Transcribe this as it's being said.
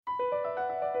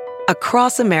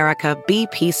Across America,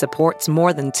 BP supports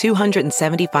more than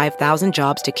 275,000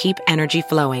 jobs to keep energy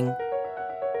flowing.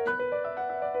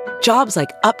 Jobs like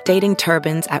updating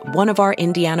turbines at one of our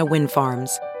Indiana wind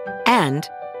farms and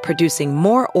producing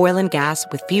more oil and gas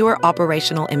with fewer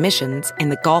operational emissions in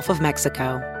the Gulf of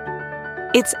Mexico.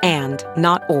 It's and,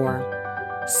 not or.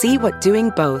 See what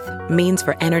doing both means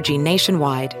for energy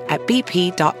nationwide at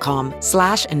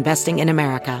bp.com/investing in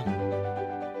America.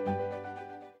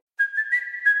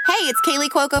 Hey, it's Kaylee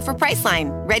Cuoco for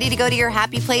Priceline. Ready to go to your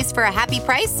happy place for a happy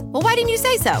price? Well, why didn't you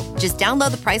say so? Just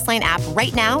download the Priceline app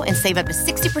right now and save up to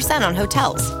 60% on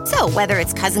hotels. So whether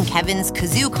it's Cousin Kevin's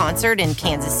Kazoo Concert in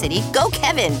Kansas City, go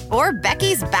Kevin, or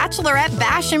Becky's Bachelorette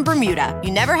Bash in Bermuda,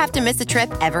 you never have to miss a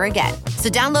trip ever again. So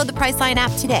download the Priceline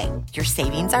app today. Your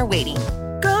savings are waiting.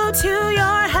 Go to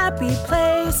your happy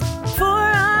place for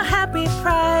a happy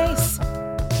price.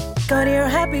 Go to your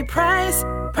happy price,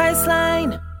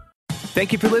 Priceline.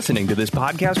 Thank you for listening to this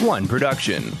Podcast One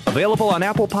production. Available on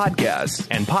Apple Podcasts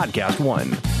and Podcast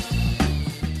One.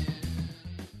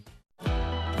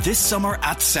 This summer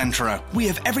at Centra, we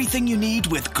have everything you need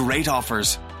with great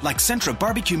offers. Like Centra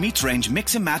Barbecue Meats Range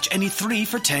Mix and Match any 3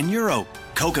 for €10.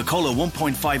 Coca-Cola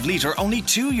 1.5 litre only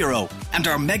 €2. And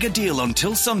our mega deal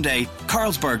until Sunday,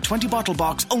 Carlsberg 20 bottle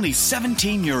box only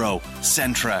 €17.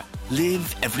 Centra.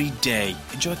 Live every day.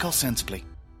 Enjoy cost sensibly.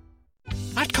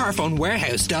 At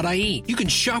carphonewarehouse.ie, you can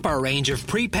shop our range of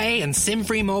prepay and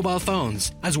SIM-free mobile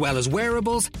phones, as well as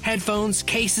wearables, headphones,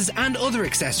 cases, and other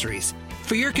accessories.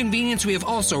 For your convenience, we have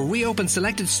also reopened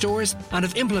selected stores and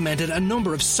have implemented a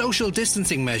number of social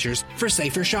distancing measures for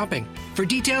safer shopping. For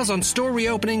details on store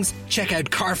reopenings, check out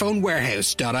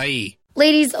carphonewarehouse.ie.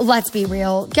 Ladies, let's be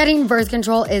real. Getting birth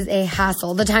control is a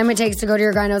hassle. The time it takes to go to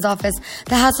your gyno's office,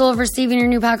 the hassle of receiving your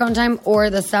new pack on time, or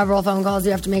the several phone calls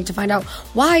you have to make to find out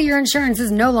why your insurance is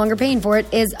no longer paying for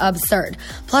it is absurd.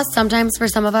 Plus, sometimes for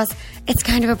some of us, it's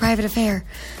kind of a private affair.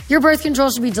 Your birth control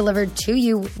should be delivered to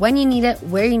you when you need it,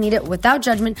 where you need it, without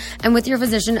judgment, and with your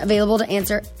physician available to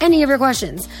answer any of your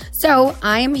questions. So,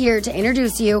 I am here to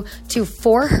introduce you to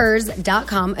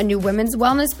forhers.com, a new women's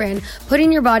wellness brand,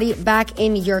 putting your body back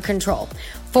in your control.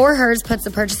 For Hers puts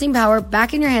the purchasing power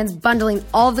back in your hands, bundling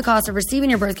all of the costs of receiving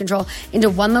your birth control into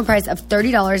one low price of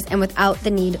 $30 and without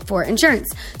the need for insurance.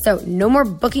 So no more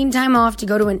booking time off to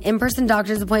go to an in-person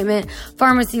doctor's appointment,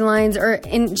 pharmacy lines, or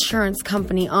insurance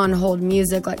company on hold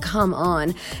music. Like, come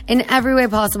on. In every way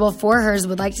possible, For Hers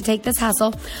would like to take this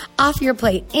hassle off your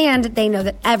plate, and they know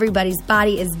that everybody's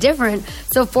body is different,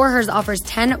 so For Hers offers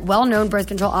 10 well-known birth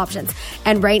control options.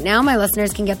 And right now, my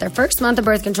listeners can get their first month of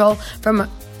birth control from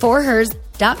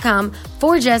forhers.com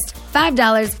for just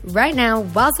 $5 right now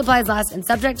while supplies last and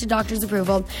subject to doctor's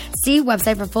approval. See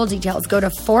website for full details. Go to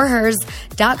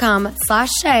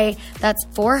forhers.com/Shay. That's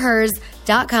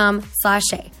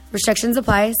forhers.com/Shay. Restrictions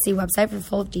apply. See website for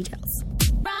full details.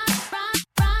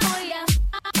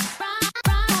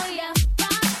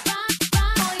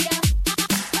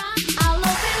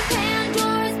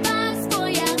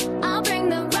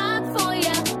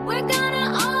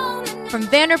 From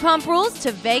Vanderpump Rules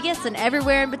to Vegas and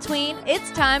everywhere in between,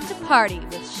 it's time to party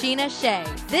with Sheena Shea.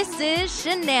 This is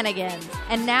Shenanigans.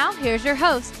 And now, here's your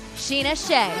host, Sheena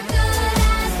Shea.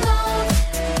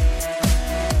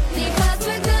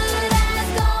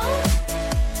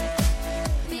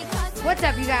 What's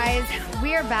up, you guys?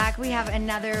 We are back. We have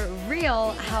another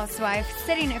real housewife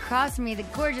sitting across from me, the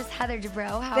gorgeous Heather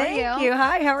Dubrow. How are you? Thank you.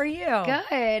 Hi, how are you?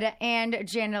 Good. And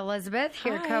Janet Elizabeth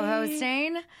here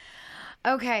co-hosting.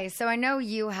 Okay, so I know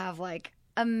you have like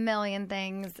a million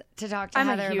things to talk to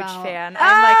Heather about. I'm a huge fan.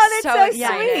 I'm so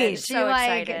excited.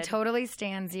 She totally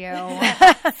stands you.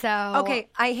 So okay,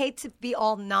 I hate to be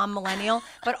all non-millennial,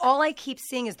 but all I keep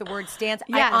seeing is the word stands.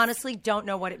 Yes. I honestly don't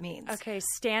know what it means. Okay,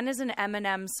 Stan is an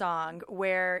Eminem song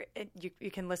where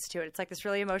you can listen to it. It's like this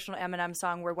really emotional Eminem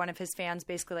song where one of his fans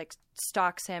basically like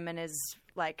stalks him and is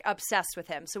like obsessed with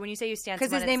him. So when you say you stan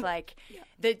someone, it's like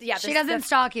she doesn't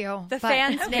stalk you. The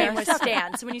fan's name was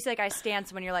Stan. So when you say like I stan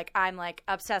someone, you're like I'm like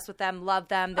obsessed with them, love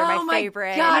them, they're my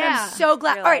favorite. God, I'm so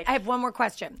glad. All right, I have one more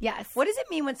question. Yes. What does it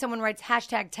mean when someone writes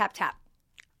hashtag tap tap?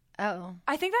 Oh,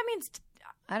 I think that means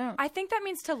I think that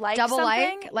means to like double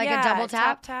something. like a double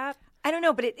tap. Tap. I don't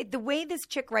know, but the way this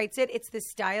chick writes it, it's this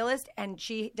stylist, and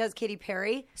she does Katy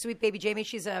Perry, Sweet Baby Jamie.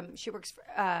 She's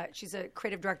she's a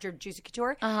creative director of Juicy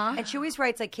Couture, and she always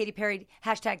writes like Katy Perry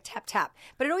hashtag tap tap.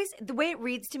 But it always the way it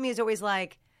reads to me is always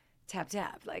like tap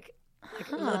tap, like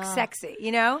Like, it looks sexy,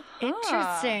 you know?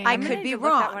 Interesting. I could be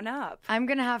wrong. Look that one up. I'm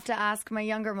going to have to ask my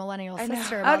younger millennial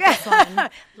sister about this one.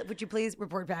 Would you please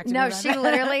report back to me? No, she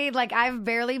literally, like, I've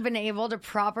barely been able to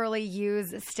properly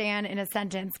use stan in a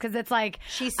sentence because it's like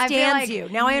she stands you.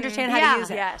 Now I understand how to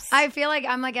use it. Yes. I feel like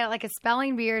I'm like at like a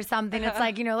spelling bee or something. It's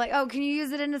like, you know, like, oh, can you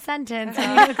use it in a sentence?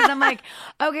 Because I'm like,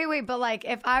 okay, wait, but like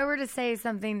if I were to say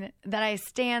something that I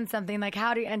stand something, like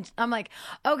how do you, and I'm like,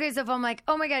 okay, so if I'm like,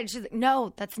 oh my God, she's like,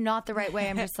 no, that's not the right way.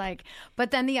 I'm just like,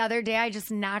 but then the other day I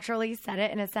just naturally said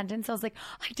it in a sentence. I was like,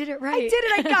 I did it right. I did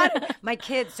it. I got it. My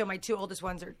kids, so my two oldest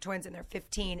ones are twins and they're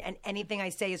 15, and anything I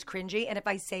say is cringy. And if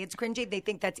I say it's cringy, they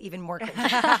think that's even more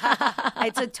cringy.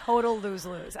 It's a total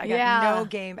lose-lose. I got no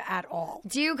game at all.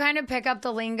 Do you kind of pick up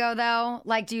the lingo though?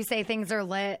 Like, do you say things are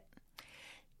lit?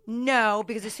 No,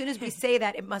 because as soon as we say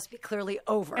that, it must be clearly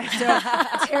over. So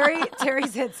Terry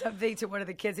said something to one of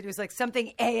the kids, and he was like,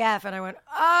 something AF, and I went,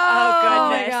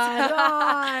 oh goodness.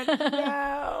 my God,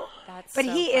 no. But so he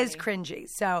funny. is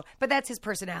cringy, but that's his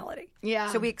personality.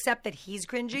 Yeah. So we accept that he's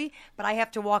cringy, but I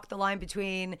have to walk the line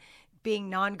between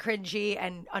being non-cringy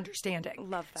and understanding.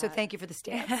 Love that. So thank you for the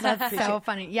stance. That's so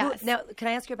funny. Yes. Now, can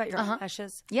I ask you about your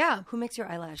eyelashes? Yeah. Who makes your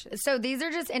eyelashes? So these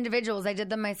are just individuals. I did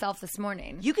them myself this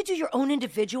morning. You could do your own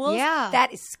individuals? Yeah.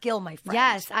 That is skill, my friend.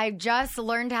 Yes, I just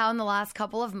learned how in the last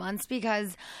couple of months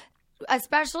because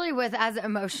especially with as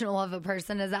emotional of a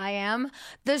person as I am,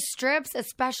 the strips,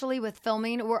 especially with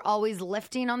filming, we're always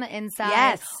lifting on the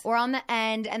inside or on the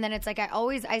end. And then it's like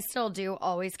I still do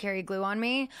always carry glue on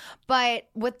me. But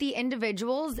with the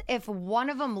individuals, if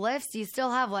one of them lifts, you still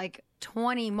have like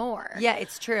 20 more. Yeah,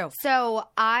 it's true. So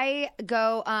I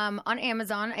go on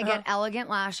Amazon. I get elegant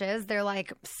lashes. They're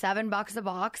like $7 a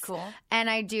box. Cool. And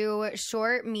I do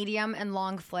short, medium, and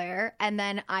long flare. And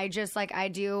then I just I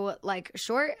do like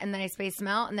short, and then I space them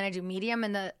out, and then I do medium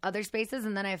in the other spaces,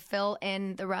 and then I fill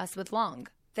in the rest with long.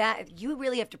 That you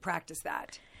really have to practice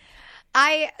that.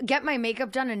 I get my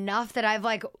makeup done enough that I've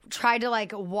like tried to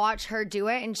like watch her do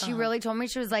it, and she really told me,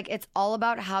 she was like, it's all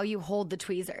about how you hold the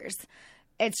tweezers.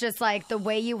 It's just like the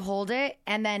way you hold it,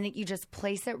 and then you just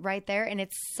place it right there, and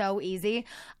it's so easy.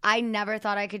 I never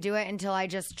thought I could do it until I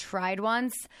just tried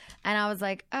once, and I was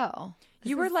like, oh.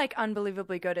 You were like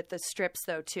unbelievably good at the strips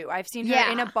though too. I've seen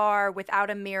her in a bar without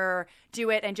a mirror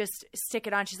do it and just stick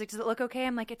it on. She's like, does it look okay?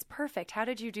 I'm like, it's perfect. How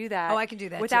did you do that? Oh, I can do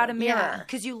that without too. a mirror.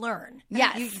 Because you learn.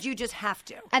 Yes. You just have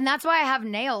to. And that's why I have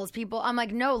nails. People, I'm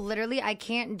like, no, literally, I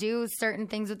can't do certain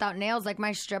things without nails. Like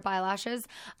my strip eyelashes,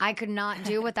 I could not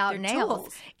do without nails.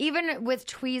 Tools. Even with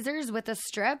tweezers, with a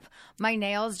strip, my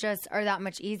nails just are that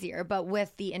much easier. But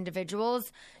with the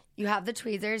individuals, you have the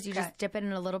tweezers. You just dip it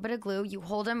in a little bit of glue. You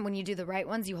hold them. When you do the right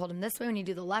ones, you hold them this way. When you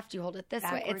do the left, you hold it this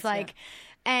way. It's like,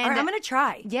 and all right, I'm going to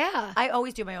try. Yeah. I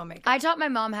always do my own makeup. I taught my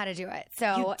mom how to do it.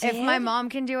 So if my mom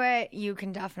can do it, you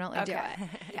can definitely do it.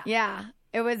 Yeah.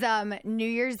 It was New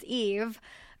Year's Eve.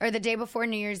 Or the day before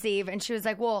New Year's Eve, and she was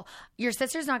like, well, your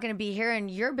sister's not going to be here and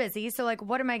you're busy, so like,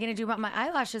 what am I going to do about my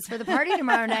eyelashes for the party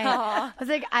tomorrow night? I was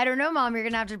like, I don't know, Mom, you're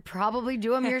going to have to probably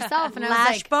do them yourself. And I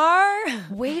was like, bar?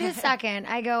 wait a second.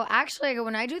 I go,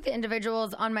 when I do the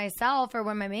individuals on myself or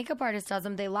when my makeup artist does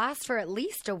them, they last for at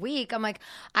least a week. I'm like,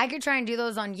 I could try and do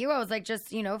those on you. I was like,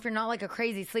 just, you know, if you're not like a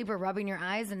crazy sleeper rubbing your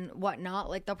eyes and whatnot,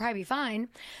 like they'll probably be fine.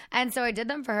 And so I did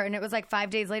them for her, and it was like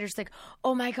 5 days later, she's like,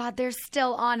 oh my God, they're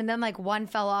still on. And then like one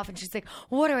fell off, and she's like,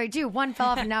 what do I do? One fell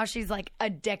off, and now she's like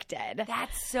addicted.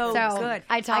 That's so good.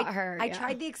 I taught her. I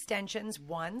tried the extensions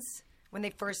once when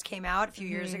they first came out a few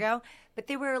years ago, but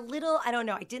they were a little, I don't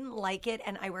know, I didn't like it,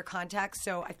 and I wear contacts,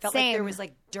 so I felt like there was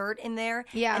like dirt in there.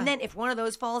 Yeah. And then if one of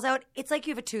those falls out, it's like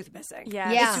you have a tooth missing.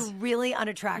 Yeah. It's really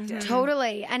unattractive.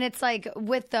 Totally. And it's like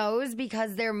with those,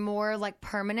 because they're more like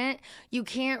permanent, you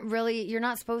can't really, you're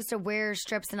not supposed to wear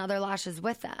strips and other lashes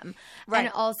with them. Right.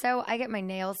 And also, I get my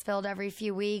nails filled every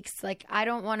few weeks. Like, I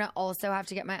don't want to also have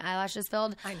to get my eyelashes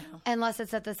filled. I know. Unless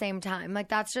it's at the same time. Like,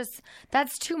 that's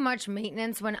too much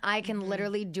maintenance when I can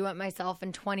literally do it myself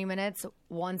in 20 minutes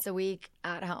once a week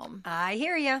at home. I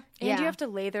hear you. And you have to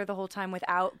lay there the whole time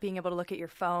without being able to look at your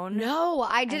phone. No,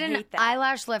 I did an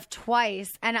eyelash lift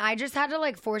twice, and I just had to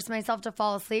like force myself to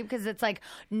fall asleep because it's like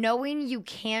knowing you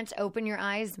can't open your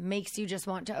eyes makes you just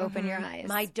want to open your eyes.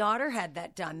 My daughter had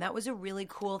that done. That was a really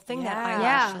cool thing, that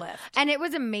eyelash lift. And it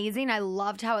was amazing. I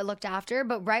loved how it looked after,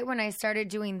 but right when I started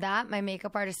doing that, my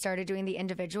makeup artist started doing the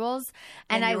individuals,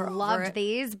 and I loved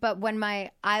these, but when my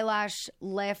eyelash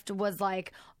lift was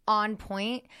like on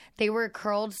point, they were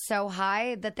curled so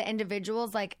high that the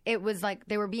individuals, like, it was like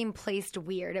they were being placed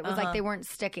weird. It was like they weren't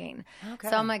sticking. Okay.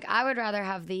 So I'm like, I would rather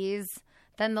have these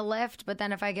than the lift, but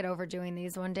then if I get overdoing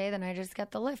these one day, then I just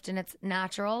get the lift, and it's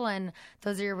natural, and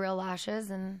those are your real lashes,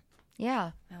 and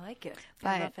Yeah. I like it. But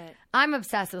I love it. I'm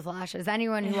obsessed with lashes.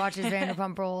 Anyone who watches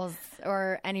Vanderpump Rules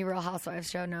or any Real Housewives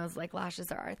show knows like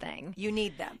lashes are our thing. You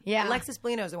need them. Yeah. Alexis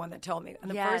Bellino is the one that told me in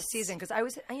the first season because I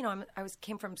was,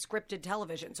 came from scripted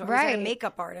television, so I was Right. a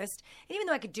makeup artist. And even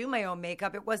though I could do my own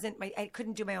makeup, I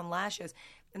couldn't do my own lashes.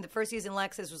 In the first season,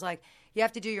 Alexis was like, "You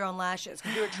have to do your own lashes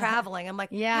because we were traveling." I'm like,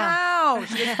 Yeah. "How?"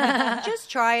 She goes, "Just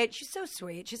try it." She's so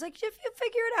sweet. She's like, "You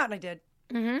figure it out," and I did.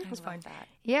 Mm-hmm. It was fun.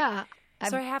 Yeah.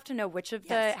 So I have to know, which of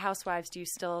the housewives do you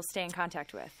still stay in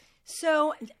contact with?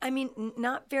 So, I mean,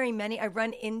 not very many. I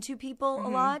run into people a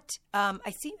lot.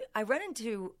 I run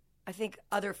into, I think,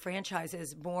 other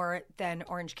franchises more than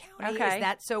Orange County. Okay. Is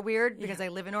that so weird? Because I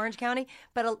live in Orange County.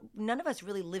 But none of us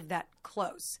really live that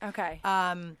close. Okay.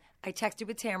 I texted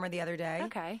with Tamara the other day.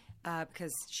 Okay.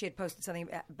 Because she had posted something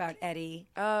about Eddie.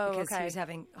 Oh, because okay. he was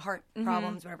having heart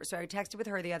problems, whatever. So I texted with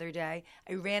her the other day.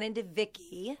 I ran into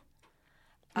Vicky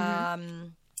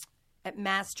at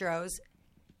Mastro's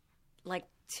like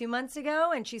 2 months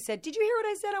ago, and she said, "Did you hear what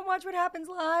I said on Watch What Happens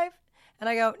Live?" And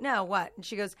I go, "No, what?" And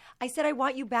she goes, "I said I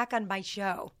want you back on my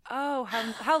show." Oh,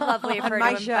 how lovely of her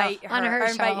my to show. invite her, On her or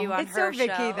invite show. you on It's her so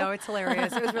Vicky, show. though. It's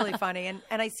hilarious. It was really funny. And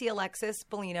I see Alexis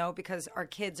Bellino because our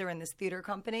kids are in this theater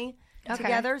company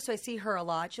together, so I see her a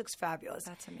lot. She looks fabulous.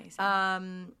 That's amazing.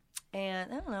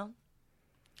 And I don't know.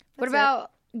 What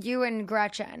about you and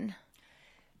Gretchen?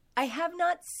 I have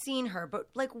not seen her, but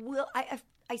like,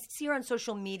 I see her on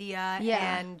social media,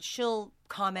 Yeah. and she'll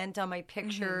comment on my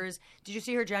pictures. Did you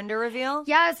see her gender reveal?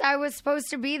 Yes, I was supposed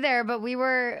to be there, but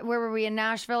where were we, in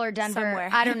Nashville or Denver? Somewhere.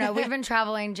 I don't know. We've been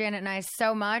traveling, Janet and I,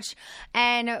 so much.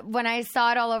 And when I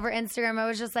saw it all over Instagram, I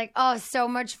was just like, oh, so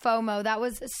much FOMO. That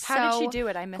was so How did she do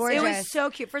it? I missed it. gorgeous. It was so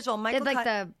cute. First of all, Michael Did like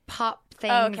Cut- the pop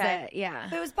things. Oh, okay. That, yeah.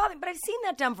 But it was popping. But I've seen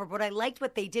that done before. But what I liked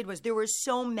what they did was there were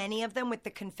so many of them with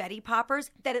the confetti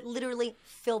poppers that it literally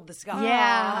filled the sky.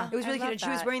 Yeah. It was really I cute. love And she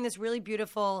was that. wearing this really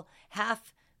beautiful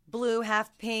half blue,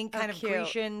 half pink kind of cute.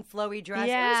 Grecian flowy dress.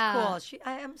 Yeah. It was cool.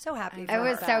 I am so happy for It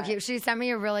was her. so cute. She sent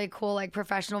me a really cool like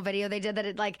professional video they did that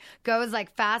it like goes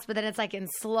like fast, but then it's like in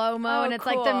slow mo, Oh, and it's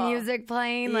like the cool. music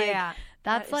playing. Like Yeah.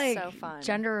 that's That is like so fun.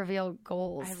 gender reveal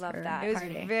goals. I love for that. It was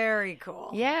party. very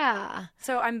cool. Yeah.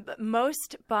 So I'm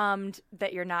most bummed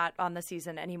that you're not on the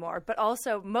season anymore, but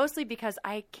also mostly because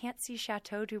I can't see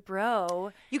Chateau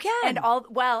Dubrow. You can. And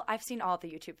I've seen all the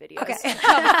YouTube videos. Okay.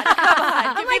 Come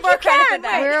on. Give me more credit for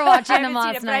that. We were watching I haven't them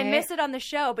seen last it, but I night. miss it on the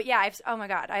show. But yeah, oh my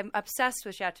God, I'm obsessed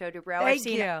with Chateau Dubrow. I've Thank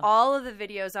seen you. all of the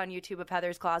videos on YouTube of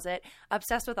Heather's Closet.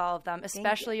 Obsessed with all of them,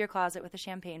 especially your closet with the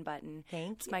champagne button.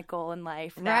 Thank It's you. my goal in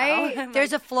life now. Right?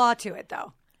 There's a flaw to it,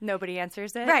 though. Nobody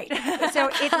answers it. Right. So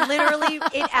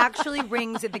it actually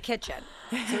rings in the kitchen.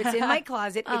 So it's in my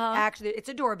closet. It's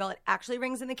a doorbell. It actually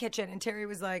rings in the kitchen. And Terry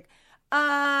was like,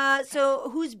 so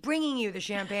who's bringing you the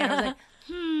champagne? I was like,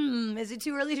 is it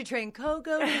too early to train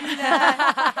Coco to do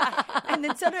that? And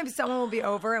then sometimes someone will be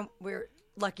over, and we're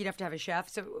lucky enough to have a chef.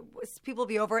 So people will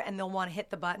be over and they'll want to hit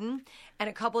the button. And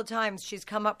a couple of times she's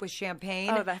come up with champagne.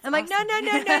 Oh, that's I'm like, no.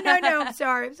 I'm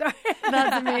sorry.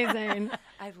 That's amazing.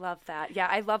 I love that. Yeah,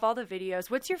 I love all the videos.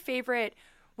 What's your favorite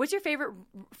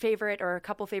or a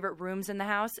couple favorite rooms in the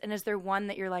house? And is there one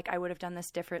that you're like, I would have done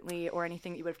this differently, or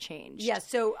anything that you would have changed? Yeah,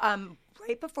 so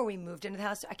right before we moved into the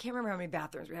house, I can't remember how many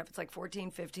bathrooms we have. It's like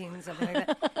 14, 15, something like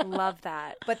that. Love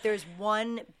that. But there's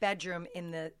one bedroom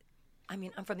I'm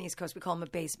from the East Coast. We call them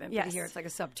a basement. Yes. But here it's like a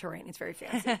subterranean. It's very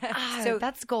fancy. So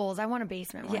that's goals. I want a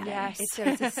basement one day. Yes.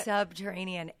 It's a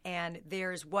subterranean, and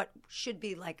there's what should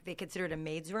be like, they consider it a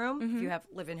maid's room if you have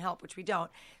live-in help, which we don't.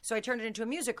 So I turned it into a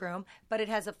music room, but it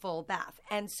has a full bath.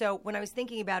 And so when I was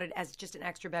thinking about it as just an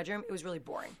extra bedroom, it was really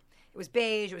boring. It was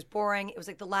beige. It was boring. It was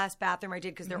like the last bathroom I did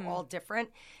because they're all different.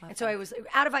 And so I was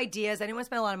out of ideas. I didn't want to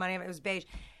spend a lot of money on it. It was beige.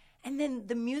 And then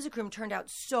the music room turned out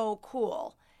so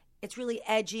cool. It's really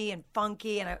edgy and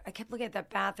funky, and I kept looking at that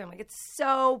bathroom like, it's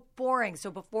so boring. So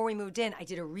before we moved in, I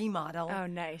did a remodel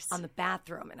on the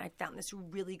bathroom, and I found this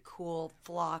really cool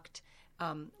flocked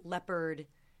leopard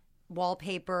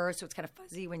wallpaper, so it's kind of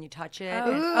fuzzy when you touch it.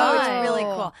 Oh, it's really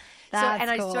cool. That's So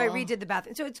I cool. redid the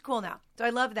bathroom. So it's cool now. So I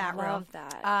love that room. Love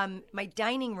that. My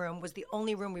dining room was the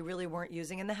only room we really weren't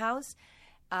using in the house.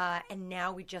 And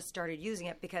now we just started using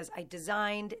it because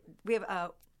we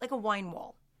have like a wine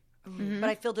wall. But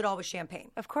I filled it all with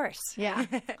champagne. Of course. Yeah.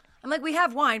 I'm like, we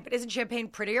have wine, but isn't champagne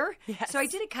prettier? Yes. So I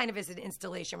did it kind of as an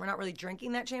installation. We're not really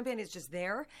drinking that champagne. It's just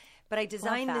there. But I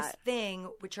designed this thing,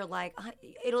 which are like,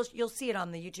 you'll see it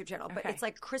on the YouTube channel, but it's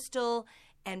like crystal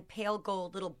and pale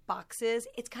gold little boxes.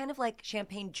 It's kind of like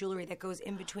champagne jewelry that goes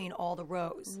in between all the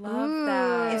rows. Love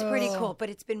that. It's pretty cool, but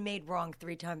it's been made wrong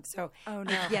 3 times. So, oh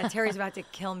no. Yeah, Terry's about to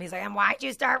kill me. He's like, why'd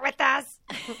you start with this?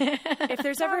 If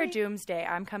there's ever a doomsday,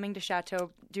 I'm coming to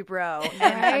Chateau Dubrow,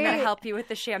 and I'm going to help you with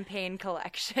the champagne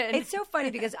collection. It's so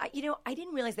funny because, I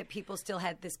didn't realize that people still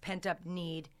had this pent-up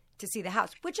need to see the house,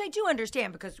 which I do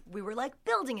understand because we were like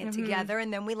building it together,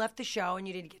 and then we left the show and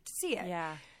you didn't get to see it.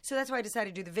 Yeah. So that's why I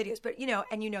decided to do the videos. But,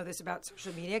 and you know this about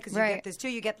social media because you get this too.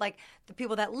 You get like the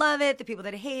people that love it, the people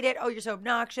that hate it. Oh, you're so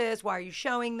obnoxious. Why are you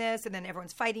showing this? And then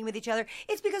everyone's fighting with each other.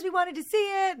 It's because we wanted to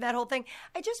see it, that whole thing.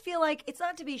 I just feel like it's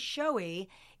not to be showy.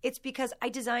 It's because I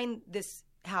designed this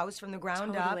house from the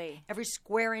ground up, every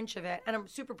square inch of it, and I'm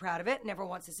super proud of it, and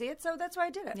everyone wants to see it, so that's why I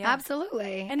did it. Yeah.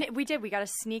 Absolutely. And we got a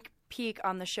sneak peek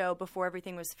on the show before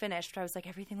everything was finished. I was like,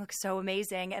 everything looks so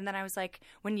amazing, and then I was like,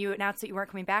 when you announced that you weren't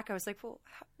coming back, I was like, well,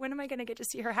 when am I going to get to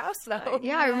see her house, though?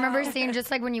 Yeah, I remember seeing just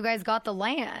like when you guys got the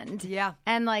land. Yeah.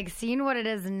 And like seeing what it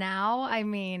is now, I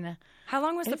mean... How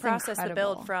long was the process, the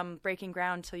build from breaking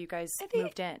ground till you guys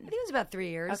moved in? I think it was about 3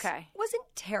 years. Okay. It wasn't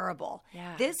terrible.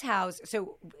 Yeah. This house,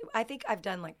 so I think I've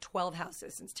done like 12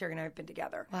 houses since Terry and I have been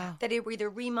together. Wow. That were either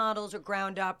remodels or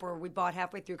ground up or we bought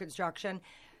halfway through construction.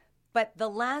 But the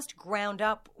last ground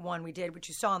up one we did, which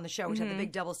you saw on the show, which had the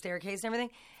big double staircase and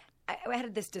everything, I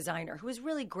had this designer who was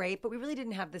really great, but we really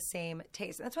didn't have the same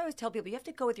taste. And that's why I always tell people, you have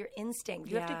to go with your instinct.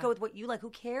 You have to go with what you like. Who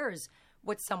cares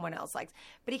what someone else likes?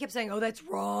 But he kept saying, oh, that's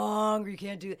wrong, or you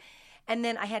can't do it. And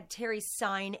then I had Terry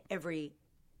sign every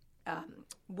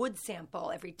wood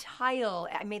sample, every tile.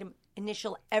 I made him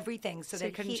initial everything so that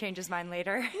he couldn't change his mind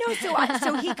later. No,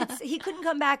 so he couldn't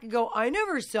come back and go, I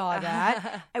never saw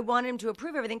that. I wanted him to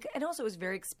approve everything, and also it was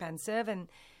very expensive, and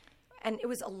it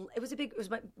was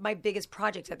my biggest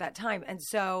project at that time, and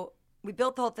so we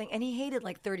built the whole thing, and he hated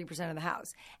like 30% of the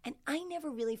house, and I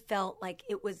never really felt like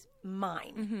it was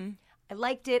mine. Mm-hmm. I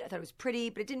liked it. I thought it was pretty,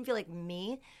 but it didn't feel like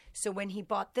me. So when he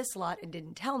bought this lot and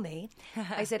didn't tell me,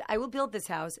 I said, I will build this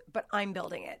house, but I'm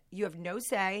building it. You have no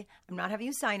say. I'm not having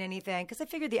you sign anything because I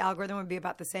figured the algorithm would be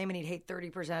about the same and he'd hate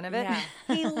 30% of it. Yeah.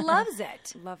 He loves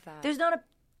it. Love that. There's not a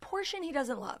portion he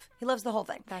doesn't love. He loves the whole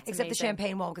thing. That's except amazing. the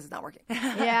champagne wall because it's not working.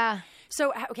 Yeah.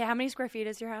 So, okay, how many square feet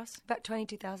is your house? About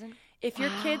 22,000. If your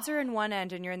kids are in one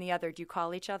end and you're in the other, do you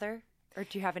call each other? Or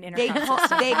do you have an intercom?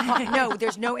 They call. No,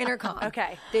 there's no intercom.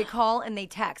 Okay. They call and they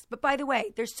text. But by the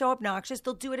way, they're so obnoxious,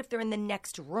 they'll do it if they're in the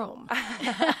next room.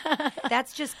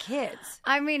 That's just kids.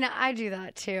 I mean, I do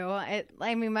that too.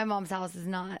 I mean, my mom's house is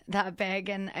not that big.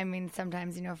 And I mean,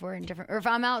 sometimes, if we're in different, or if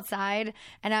I'm outside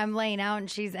and I'm laying out and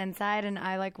she's inside and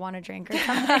I like want a drink or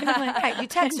something. Right, you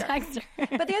text her.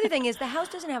 But the other thing is the house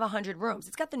doesn't have 100 rooms.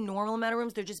 It's got the normal amount of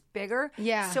rooms. They're just bigger.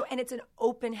 Yeah. So, and it's an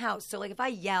open house. So like if I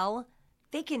yell,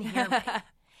 they can hear me.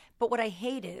 But what I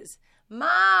hate is,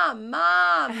 Mom.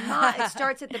 It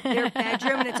starts at their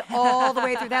bedroom and it's all the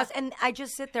way through the house. And I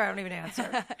just sit there. I don't even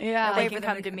answer. Yeah. They can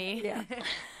come to me. Yeah.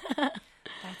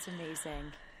 That's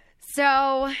amazing.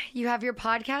 So you have your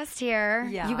podcast here.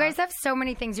 Yeah. You guys have so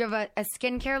many things. You have a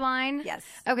skincare line. Yes.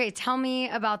 Okay, tell me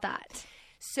about that.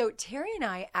 So Terry and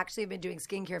I actually have been doing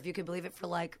skincare, if you could believe it, for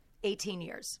like 18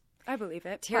 years. I believe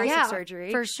it. Plastic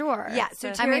surgery. For sure. Yeah.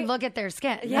 So Terry, look at their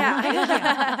skin.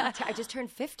 Yeah. I just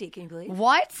turned 50. Can you believe?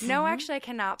 What? No, actually, I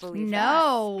cannot believe that.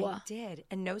 No. I did.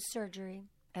 And no surgery.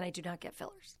 And I do not get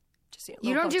fillers. Just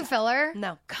you don't do filler?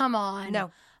 No. Come on. No.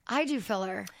 I do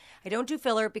filler. I don't do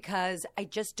filler because I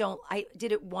just don't. I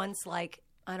did it once, like,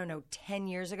 I don't know, 10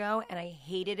 years ago, and I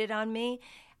hated it on me.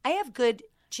 I have good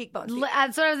cheekbones.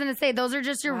 That's what I was going to say. Those are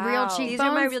just your real cheekbones? These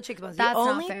are my real cheekbones. That's the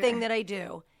only not fair. thing that I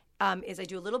do is I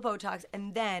do a little Botox,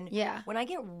 and then when I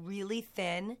get really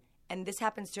thin, and this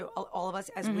happens to all of us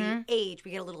as we age,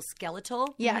 we get a little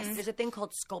skeletal. Yes. There's a thing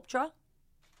called Sculptra.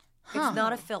 It's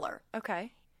not a filler.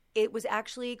 Okay. It was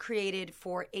actually created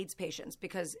for AIDS patients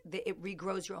because it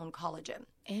regrows your own collagen.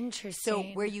 Interesting. So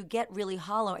where you get really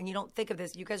hollow, and you don't think of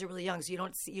this, you guys are really young, so you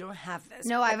don't have this.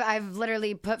 No, I've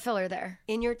literally put filler there.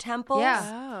 In your temples?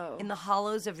 Yeah. In the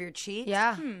hollows of your cheeks?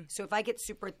 Yeah. So if I get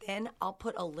super thin, I'll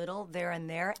put a little there and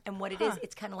there. And what it is,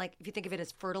 it's kind of like, if you think of it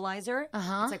as fertilizer,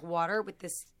 it's like water with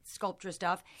this Sculptra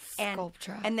stuff.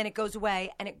 And then it goes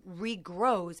away and it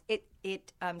regrows.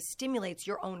 It stimulates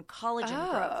your own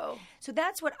collagen growth. So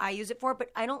that's what I use it for,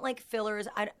 but I don't like fillers.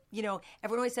 Everyone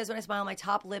always says when I smile, my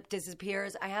top lip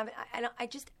disappears.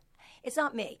 It's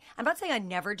not me. I'm not saying I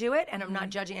never do it, and I'm not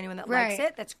judging anyone that likes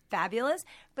it. That's fabulous.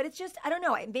 But it's just, I don't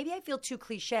know. Maybe I feel too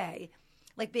cliche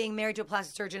like being married to a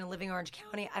plastic surgeon and living in Orange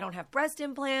County. I don't have breast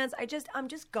implants. I'm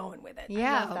just going with it.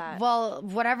 Yeah. I love that. Well,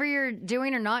 whatever you're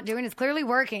doing or not doing is clearly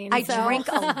working. I so. drink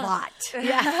a lot.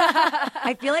 Yeah.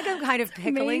 I feel like I'm kind of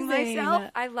pickling myself.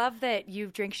 I love that you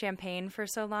drink champagne for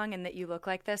so long and that you look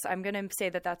like this. I'm going to say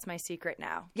that that's my secret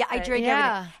now. Yeah, I drink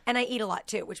everything. And I eat a lot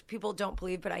too, which people don't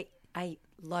believe, but I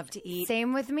love to eat.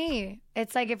 Same with me.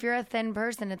 It's like if you're a thin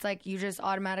person, it's like you just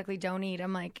automatically don't eat.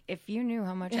 I'm like, if you knew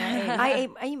how much I ate.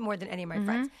 I eat more than any of my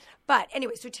friends. But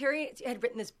anyway, so Terry had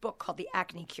written this book called The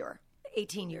Acne Cure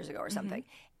 18 years ago or something,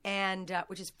 and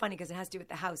which is funny because it has to do with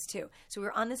the house too. So we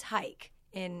were on this hike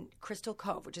in Crystal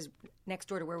Cove, which is next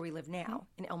door to where we live now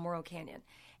in El Morro Canyon.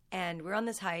 And we're on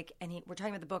this hike, and we're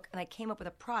talking about the book, and I came up with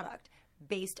a product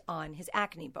based on his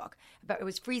acne book. But it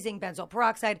was freezing benzoyl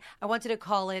peroxide. I wanted to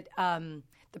call it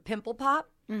the Pimple Pop.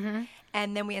 And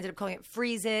then we ended up calling it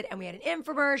Freeze It, and we had an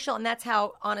infomercial, and that's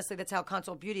how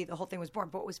Consult Beauty, the whole thing was born.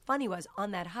 But what was funny was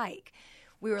on that hike,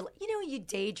 we were, you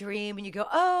daydream and you go,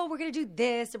 oh, we're going to do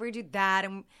this and we're going to do that.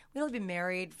 And we'd only been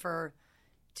married for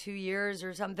 2 years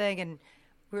or something, and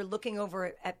we were looking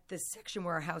over at this section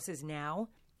where our house is now,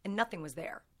 and nothing was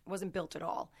there. It wasn't built at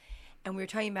all. And we were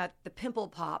talking about the Pimple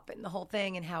Pop and the whole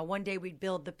thing and how one day we'd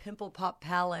build the Pimple Pop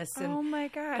Palace. And oh, my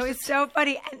gosh. It was so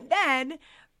funny. And then,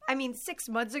 6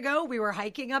 months ago, we were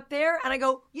hiking up there, and I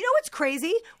go, you know what's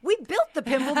crazy? We built the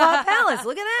Pimple Pop Palace.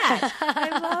 Look at that.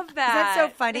 I love that.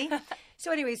 That's so funny.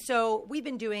 So anyway, we've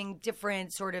been doing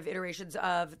different sort of iterations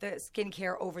of the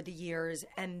skincare over the years.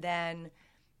 And then,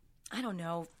 I don't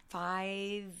know,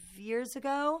 5 years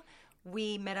ago,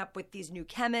 we met up with these new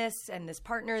chemists and this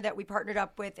partner that we partnered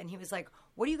up with, and he was like,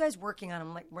 what are you guys working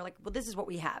on? We're like, well, this is what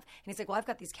we have. And he's like, well, I've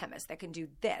got these chemists that can do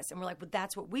this. And we're like, well,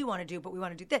 that's what we want to do, but we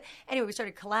want to do this. Anyway, we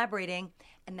started collaborating,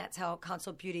 and that's how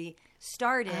Consult Beauty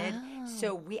started.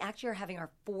 So we actually are having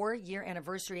our 4-year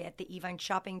anniversary at the Evine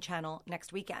Shopping Channel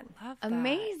next weekend. Love that.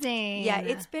 Amazing. Yeah,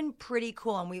 it's been pretty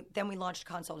cool. And then we launched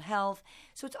Consult Health.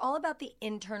 So it's all about the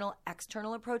internal,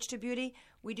 external approach to beauty.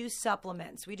 We do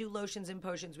supplements. We do lotions and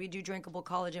potions. We do drinkable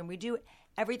collagen. We do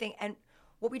everything. And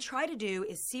what we try to do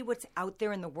is see what's out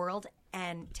there in the world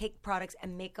and take products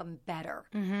and make them better.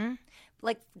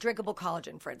 Like drinkable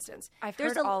collagen, for instance. I've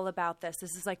heard all about this.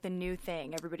 This is like the new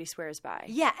thing everybody swears by.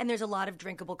 Yeah, and there's a lot of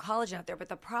drinkable collagen out there. But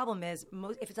the problem is,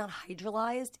 if it's not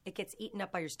hydrolyzed, it gets eaten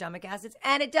up by your stomach acids,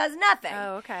 and it does nothing.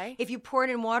 Oh, okay. If you pour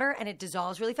it in water and it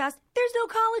dissolves really fast, there's no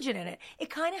collagen in it. It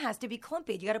kind of has to be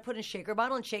clumpy. You got to put it in a shaker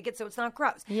bottle and shake it so it's not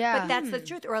gross. Yeah. But that's the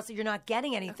truth, or else you're not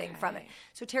getting anything from it.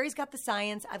 So Terry's got the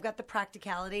science. I've got the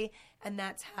practicality, and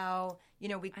that's how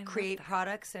we create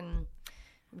products. And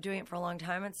I'm doing it for a long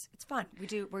time. It's fun. We're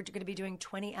going to be doing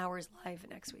 20 hours live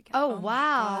next weekend. Oh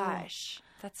wow. Gosh.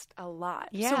 That's a lot.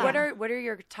 Yeah. So what are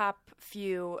your top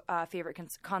few favorite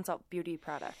Consult Beauty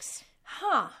products?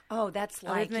 Oh, that's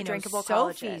like drinkable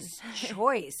Sophie's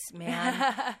choice,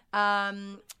 man.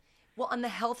 Well, on the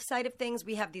health side of things,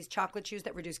 we have these chocolate chews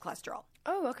that reduce cholesterol.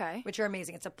 Oh, okay. Which are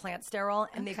amazing. It's a plant sterol,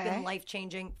 and they've been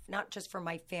life-changing, not just for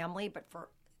my family, but for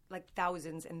like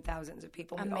thousands and thousands of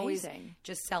people. Amazing. We always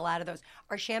just sell out of those.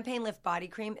 Our Champagne Lift Body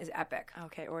Cream is epic.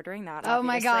 Okay, ordering that, Oh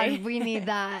my obviously. God, we need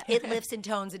that. It lifts and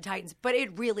tones and tightens, but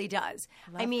it really does.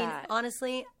 That.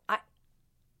 Honestly,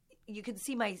 you can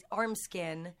see my arm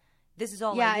skin. This is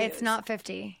all Yeah, I use. it's not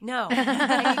 50. No.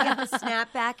 And you get the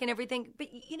snapback and everything. But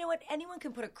you know what? Anyone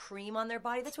can put a cream on their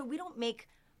body. That's why we don't make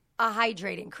a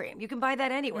hydrating cream. You can buy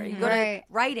that anywhere. You go to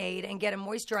Rite Aid and get a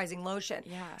moisturizing lotion.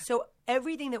 Yeah. So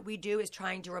everything that we do is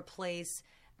trying to replace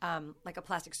like a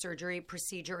plastic surgery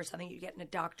procedure or something you get in a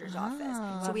doctor's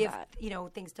office. So we have,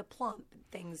 things to plump,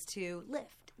 things to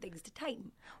lift, things to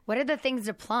tighten. What are the things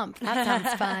to plump? That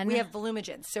sounds fun. We have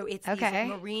Volumigen. So it's these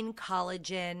marine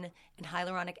collagen and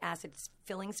hyaluronic acid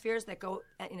filling spheres that go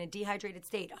in a dehydrated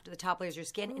state onto the top layers of your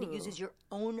skin, and it uses your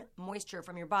own moisture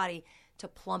from your body to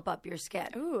plump up your skin.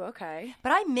 Ooh, okay.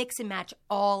 But I mix and match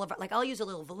all of it. Like I'll use a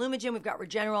little Volumigen. We've got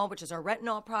Regenerol, which is our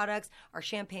retinol products, our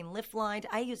Champagne Lift line.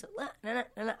 I use it.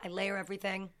 I layer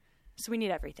everything. So we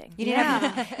need everything. You need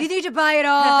everything. You need to buy it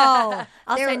all.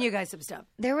 I'll send you guys some stuff.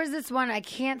 There was this one, I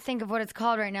can't think of what it's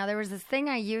called right now. There was this thing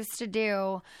I used to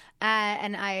do,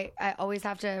 and I always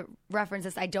have to reference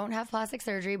this. I don't have plastic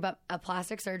surgery, but a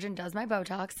plastic surgeon does my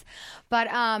Botox. But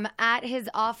at his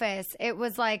office, it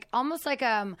was like almost like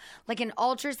an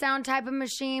ultrasound type of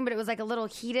machine, but it was like a little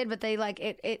heated, but they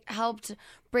it helped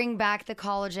bring back the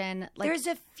collagen. Like, there's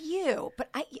a few, but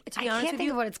I can't think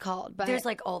of what it's called. But there's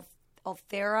like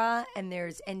Ulthera, and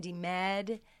there's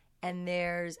EndyMed, and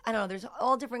there's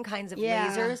all different kinds of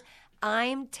lasers.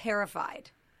 I'm terrified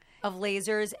of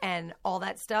lasers and all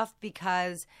that stuff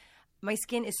because my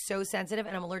skin is so sensitive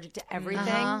and I'm allergic to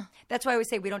everything. That's why I always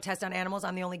say we don't test on animals.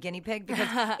 I'm the only guinea pig because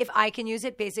if I can use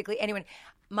it, basically anyone.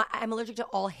 I'm allergic to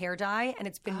all hair dye and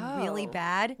it's been really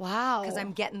bad. Wow. Because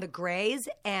I'm getting the grays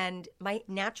and my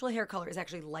natural hair color is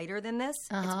actually lighter than this.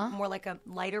 It's more like a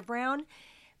lighter brown.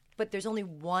 But there's only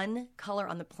one color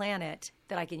on the planet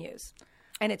that I can use.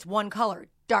 And it's one color,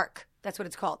 dark. That's what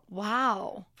it's called.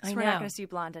 Wow. So we're not going to see you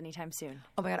blonde anytime soon.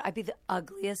 Oh, my God. I'd be the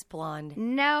ugliest blonde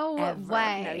No ever.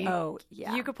 way. Oh,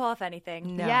 yeah. You could pull off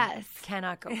anything. No. Yes.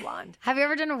 Cannot go blonde. Have you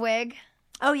ever done a wig?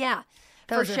 Oh, yeah.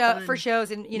 Those are fun. For shows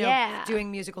and,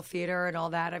 doing musical theater and all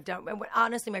that. I've done.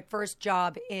 Honestly, my first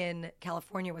job in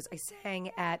California was I sang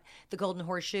at the Golden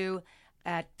Horseshoe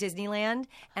at Disneyland,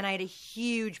 and I had a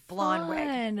huge blonde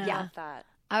wig. Yeah. That.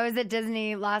 I was at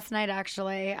Disney last night,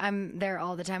 actually. I'm there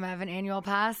all the time. I have an annual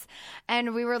pass.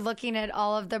 And we were looking at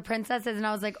all of the princesses, and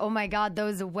I was like, oh, my God,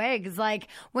 those wigs. Like,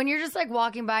 when you're just, like,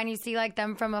 walking by and you see, like,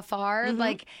 them from afar,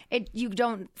 like, you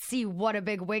don't see what a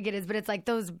big wig it is, but it's, like,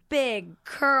 those big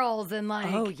curls and,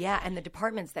 like... Oh, yeah, and the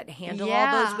departments that handle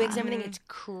all those wigs and everything, it's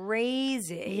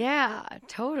crazy. Yeah,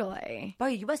 totally. Boy,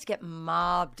 you must get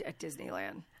mobbed at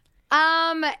Disneyland.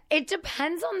 It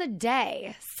depends on the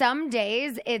day. Some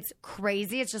days it's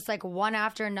crazy. It's just like one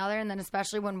after another. And then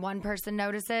especially when one person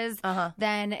notices,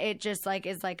 then it just like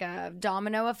is like a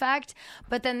domino effect.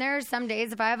 But then there are some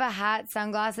days if I have a hat,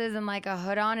 sunglasses, and like a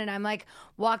hood on and I'm like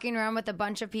walking around with a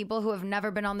bunch of people who have never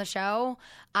been on the show,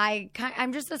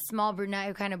 I'm just a small brunette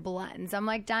who kind of blends. I'm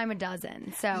like dime a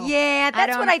dozen. So yeah,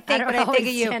 that's what I think when I think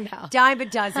of you. Dime a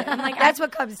dozen. I'm like, that's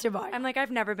what comes to mind. I'm like,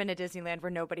 I've never been to Disneyland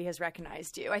where nobody has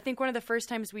recognized you. I think one of the first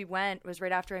times we went was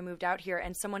right after I moved out here,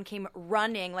 and someone came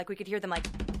running, like we could hear them like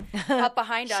up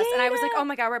behind us, and I was like, oh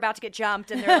my God, we're about to get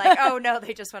jumped, and they're like, oh no,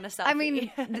 they just want to selfie. I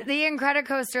mean, the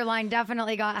Incredicoaster line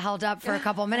definitely got held up for a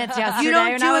couple minutes yesterday. You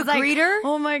don't and do I was a greeter? Like,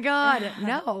 oh my God,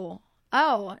 no.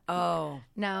 Oh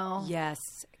no.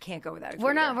 Yes, can't go without a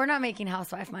We're greeter. not making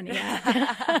housewife money yet.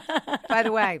 By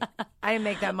the way, I didn't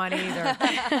make that money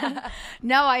either.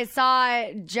 No, I saw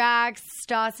Jax,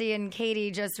 Stassi, and Katie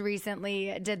just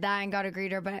recently did that and got a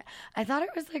greeter, but I thought it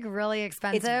was like really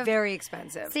expensive. It's very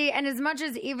expensive. See, and as much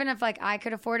as even if like I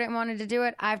could afford it and wanted to do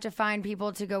it, I have to find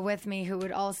people to go with me who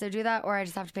would also do that, or I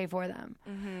just have to pay for them.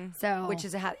 So, which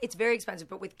is it's very expensive,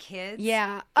 but with kids,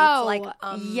 yeah, it's like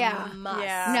must.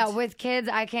 Yeah. No, with kids,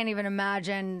 I can't even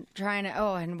imagine trying to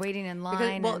and waiting in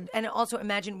line. And also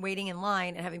imagine waiting in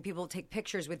line and having people take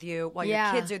pictures with you while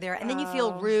your kids are there, and then you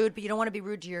feel rude, but you don't want to be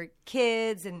rude to your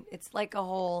kids, and it's like a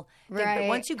whole thing. Right. But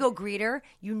once you go greeter,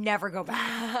 you never go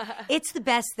back. It's the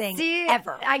best thing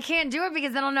ever. I can't do it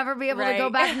because then I'll never be able to go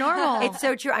back normal. It's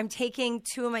so true. I'm taking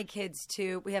two of my kids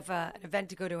we have an event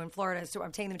to go to in Florida, so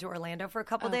I'm taking them to Orlando for a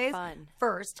couple days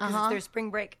first because it's their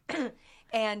spring break,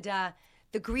 and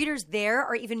the greeters there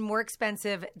are even more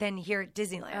expensive than here at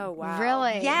Disneyland. Oh, wow.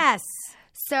 Really? Yes.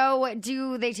 So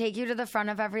do they take you to the front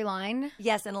of every line?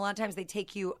 Yes, and a lot of times they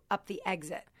take you up the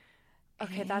exit.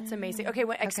 Okay, that's amazing. Okay,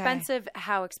 expensive,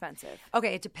 how expensive?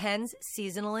 Okay, it depends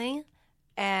seasonally.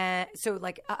 So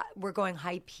like we're going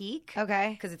high peak.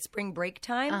 Okay. Because it's spring break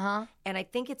time. And I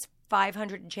think it's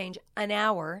 $500 and change an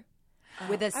hour.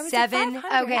 With a 7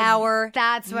 hour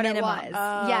That's what minimum. It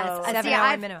was. Yes. 7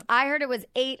 hour minimum. I heard it was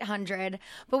 800,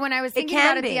 but when I was thinking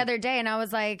about it the other day and I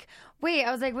was like, wait,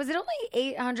 was it only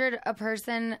 800 a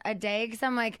person a day? Because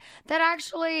I'm like, that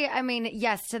actually, I mean,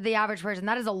 yes, to the average person,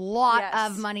 that is a lot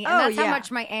of money. And that's how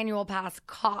much my annual pass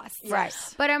costs. Right.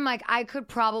 But I'm like, I could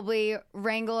probably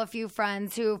wrangle a few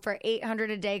friends who for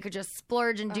 800 a day could just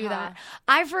splurge and do that.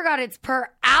 I forgot it's per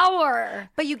hour.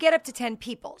 But you get up to 10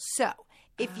 people. So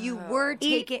if you were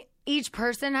taking... Each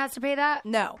person has to pay that?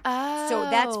 No. Oh. So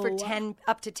that's for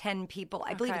up to 10 people.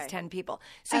 I believe it's 10 people.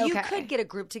 So you could get a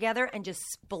group together and just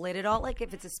split it all, like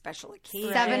if it's a special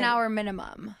occasion. 7 hour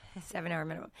minimum. 7 hour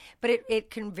minimum. But it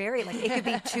can vary. Like it could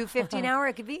be $250 an hour.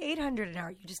 It could be $800 an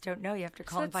hour. You just don't know. You have to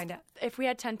call and find out. If we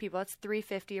had 10 people, that's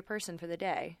 $350 a person for the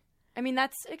day. I mean,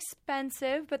 that's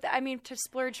expensive, but to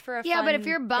splurge for a fun but if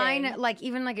you're buying thing. like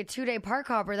even like a 2-day park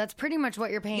hopper, that's pretty much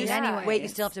what you're paying anyway. Wait, you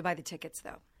still have to buy the tickets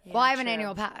though. Yeah, well, I have an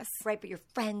annual pass. Right, but your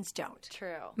friends don't.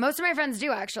 True. Most of my friends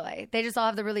do, actually. They just all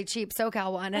have the really cheap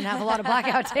SoCal one and have a lot of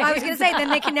blackout days. I was going to say, then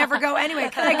they can never go anyway.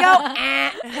 Can I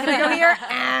go? Can I go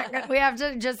here? We have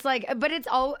to just but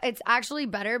it's actually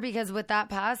better because with that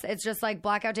pass, it's just like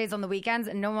blackout days on the weekends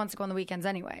and no one wants to go on the weekends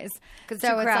anyways.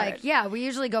 So it's like, we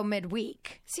usually go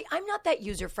midweek. See, I'm not that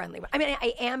user-friendly. I mean,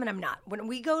 I am and I'm not. When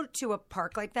we go to a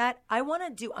park like that, I want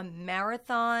to do a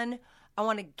marathon. I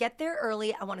want to get there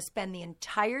early. I want to spend the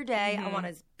entire day. I want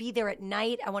to be there at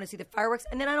night. I want to see the fireworks.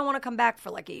 And then I don't want to come back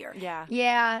for like a year. Yeah.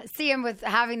 Yeah. See, and with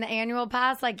having the annual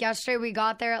pass, like yesterday we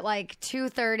got there at like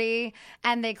 2:30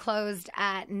 and they closed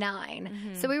at 9.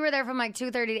 Mm-hmm. So we were there from like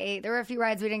 2:30 to 8. There were a few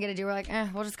rides we didn't get to do. We're like,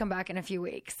 we'll just come back in a few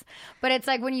weeks. But it's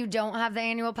like when you don't have the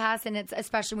annual pass, and it's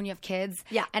especially when you have kids.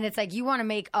 Yeah. And it's like you want to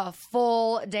make a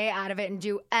full day out of it and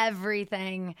do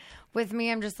everything. With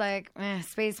me, I'm just like,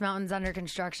 Space Mountain's under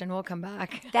construction. We'll come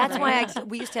back. That's why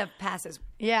we used to have passes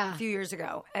a few years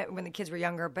ago when the kids were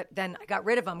younger, but then I got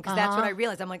rid of them because that's what I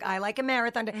realized. I'm like, I like a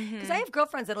marathon because I have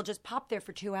girlfriends that'll just pop there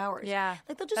for 2 hours. Yeah.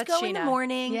 Like they'll just That's go in the Sheena.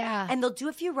 morning Yeah. and they'll do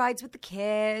a few rides with the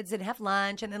kids and have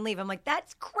lunch and then leave. I'm like,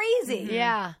 that's crazy.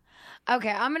 Yeah.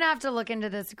 Okay, I'm going to have to look into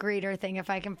this greeter thing if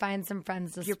I can find some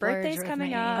friends to Your splurge birthday's with coming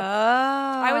me. up.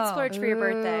 Oh. I would splurge for your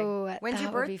birthday. Ooh, When's that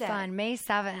your would be birthday? fun. May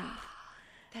 7th.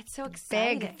 That's so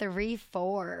exciting. Big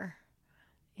 3-4.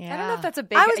 Yeah. I don't know if that's a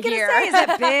big I was going to year. say, is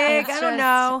that big? It's I don't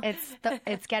know.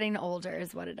 It's getting older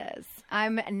is what it is.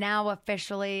 I'm now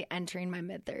officially entering my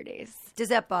mid-30s. Does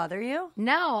that bother you?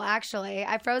 No, actually.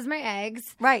 I froze my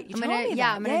eggs. Right. You I'm told gonna, me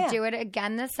yeah, that. I'm going to do it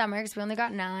again this summer because we only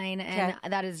got 9, and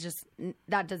Okay.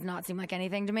 that does not seem like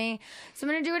anything to me. So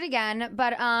I'm going to do it again.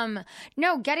 But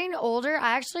no, getting older,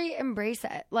 I actually embrace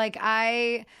it. Like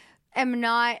I am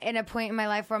not in a point in my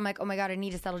life where I'm like, oh my God, I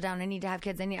need to settle down. I need to have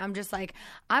kids. I'm just like,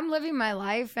 I'm living my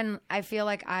life and I feel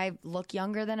like I look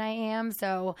younger than I am.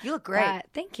 So You look great.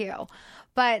 thank you.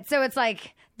 But so it's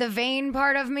like the vain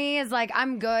part of me is like,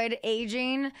 I'm good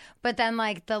aging. But then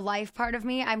like the life part of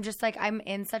me, I'm just like, I'm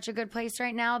in such a good place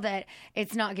right now that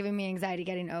it's not giving me anxiety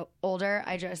getting older.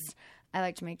 I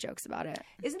like to make jokes about it.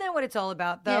 Isn't that what it's all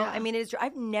about, though? Yeah. I mean,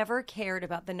 I've never cared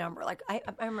about the number. Like, I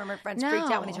remember friends freaked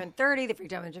out when they turned 30, they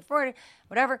freaked out when they turned 40,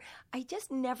 whatever. I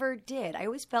just never did. I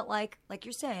always felt like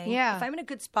you're saying, if I'm in a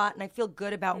good spot and I feel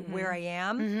good about where I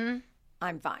am,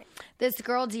 I'm fine. This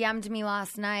girl DM'd me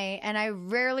last night, and I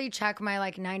rarely check my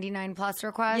like 99 plus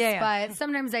requests, but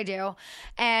sometimes I do.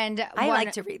 And I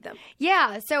like to read them.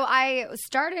 Yeah. So I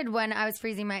started when I was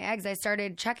freezing my eggs, I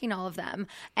started checking all of them.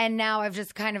 And now I've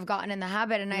just kind of gotten in the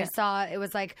habit. And I saw it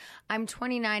was like, I'm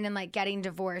 29 and like getting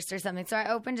divorced or something. So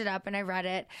I opened it up and I read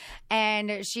it.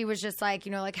 And she was just like,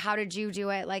 like, how did you do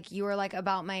it? Like, you were like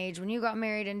about my age when you got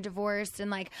married and divorced. And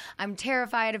like, I'm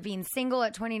terrified of being single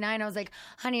at 29. I was like,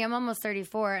 honey, I'm almost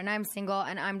 34 and I'm single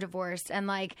and I'm divorced. And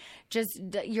like, just,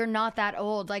 you're not that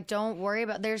old. Like, don't worry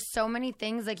about, there's so many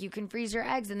things, like you can freeze your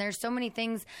eggs and there's so many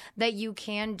things that you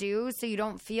can do. So you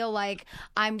don't feel like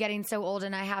I'm getting so old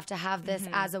and I have to have this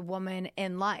as a woman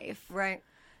in life. Right.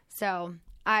 So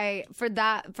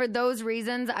for those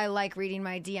reasons, I like reading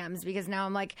my DMs because now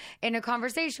I'm like in a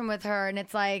conversation with her and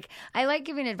it's like, I like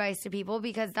giving advice to people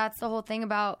because that's the whole thing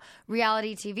about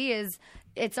reality TV is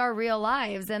it's our real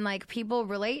lives and like people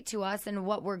relate to us and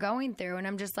what we're going through. And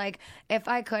I'm just like, if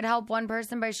I could help one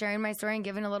person by sharing my story and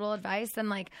giving a little advice, then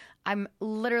like I'm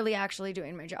literally actually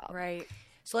doing my job. Right.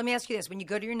 So let me ask you this. When you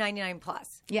go to your 99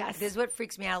 plus, yes, this is what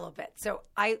freaks me out a little bit. So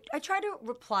I try to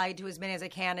reply to as many as I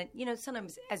can. And,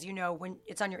 sometimes, as you know, when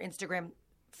it's on your Instagram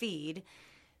feed,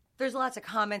 there's lots of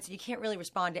comments and you can't really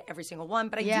respond to every single one.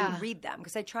 But I do read them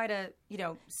because I try to,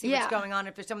 see what's going on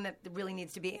if there's something that really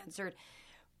needs to be answered.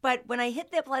 But when I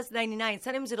hit that plus 99,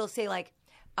 sometimes it'll say like,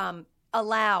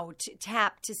 allow to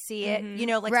tap to see it,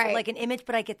 like an image,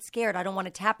 but I get scared. I don't want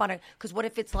to tap on it because what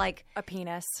if it's like a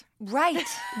penis? Right.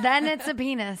 Then it's a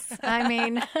penis. I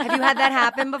mean, have you had that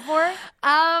happen before?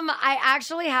 I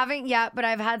actually haven't yet, but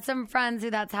I've had some friends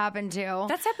who that's happened to.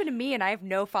 That's happened to me and I have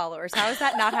no followers. How has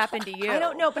that not happened to you? I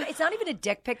don't know, but it's not even a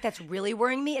dick pic that's really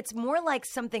worrying me. It's more like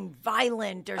something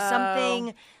violent or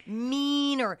something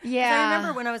mean or I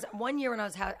remember when I was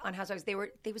on Housewives, they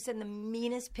would send the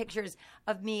meanest pictures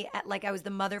of me at like I was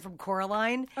the mother from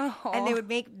Coraline, and they would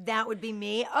make that would be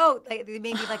me. Oh, they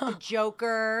made me like the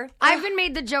Joker. I've been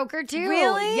made the Joker too.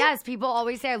 Really? Yes, people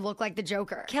always say I look like the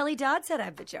Joker. Kelly Dodd said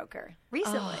I'm the Joker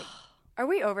recently. Are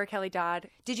we over Kelly Dodd?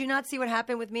 Did you not see what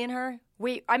happened with me and her?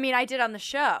 I did on the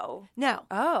show. No.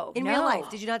 Oh, in real life.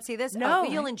 Did you not see this? No. Oh,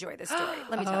 you'll enjoy this story.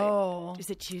 Let me tell you. Is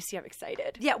it juicy? I'm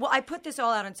excited. Yeah, well, I put this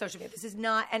all out on social media. This is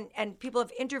not, and people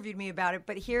have interviewed me about it,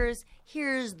 but here's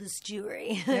the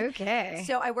story. Okay.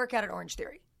 So I work out at Orange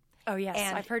Theory. Oh, yes.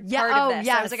 And I've heard part of this.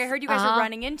 Yes. I was like, I heard you guys were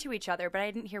running into each other, but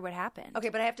I didn't hear what happened. Okay,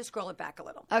 but I have to scroll it back a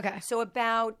little. Okay. So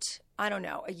about, I don't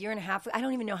know, a year and a half, I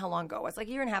don't even know how long ago it was. Like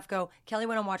a year and a half ago, Kelly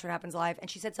went on Watch What Happens Live,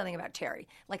 and she said something about Terry,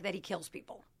 like that he kills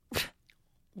people.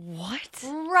 What?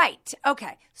 Right.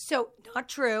 Okay. So not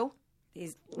true.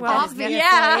 This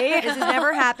has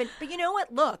never happened. But you know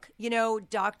what? Look,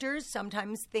 doctors,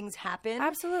 sometimes things happen.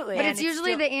 Absolutely. But it's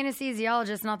usually the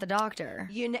anesthesiologist, not the doctor.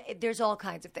 There's all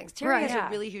kinds of things. Terry has a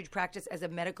really huge practice as a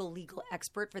medical legal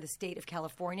expert for the state of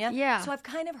California. Yeah. So I've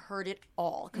kind of heard it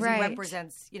all because he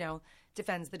represents,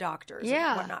 defends the doctors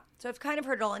and whatnot. So I've kind of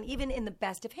heard it all. And even in the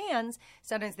best of hands,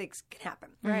 sometimes things can happen.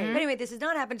 Right. But anyway, this has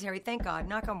not happened to Terry, thank God,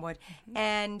 knock on wood.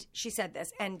 And she said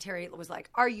this, and Terry was like,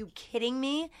 are you kidding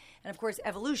me? And of course,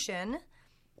 Evolution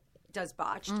does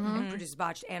Botched, produces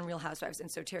Botched and Real Housewives. And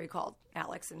so Terry called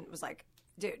Alex and was like,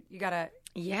 dude, you gotta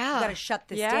shut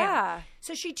this down.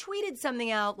 So she tweeted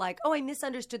something out like, oh, I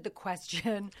misunderstood the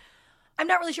question. I'm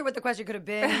not really sure what the question could have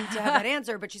been to have that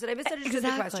answer, but she said, I misunderstood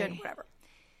the question, whatever.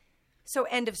 So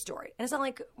end of story. And it's not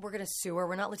like we're going to sue her.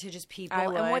 We're not litigious people.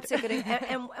 And what's it going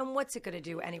to and what's it going to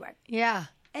do anyway? Yeah.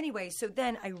 Anyway, so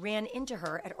then I ran into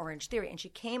her at Orange Theory, and she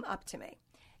came up to me,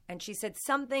 and she said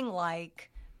something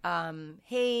like,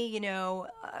 hey,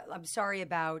 I'm sorry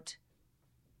about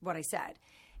what I said.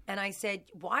 And I said,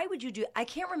 why would you do – I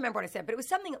can't remember what I said, but it was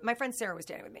something – my friend Sarah was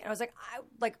standing with me. And I was like,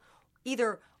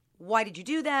 either – why did you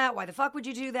do that? Why the fuck would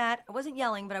you do that? I wasn't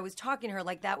yelling, but I was talking to her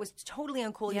like that was totally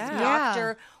uncool. He's a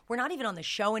doctor. We're not even on the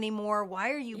show anymore.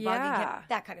 Why are you bugging him?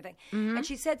 That kind of thing. And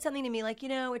she said something to me like,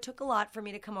 it took a lot for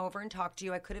me to come over and talk to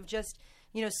you. I could have just,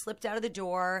 slipped out of the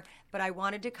door, but I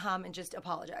wanted to come and just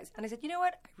apologize. And I said, you know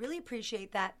what? I really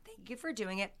appreciate that. Thank you for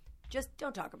doing it. Just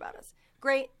don't talk about us.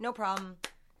 Great. No problem.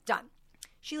 Done.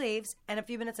 She leaves, and a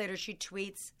few minutes later, she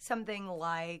tweets something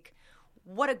like,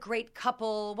 what a great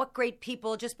couple, what great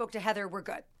people, just spoke to Heather, we're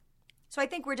good. So I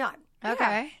think we're done.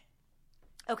 Okay.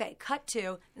 Okay, cut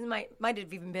to, this might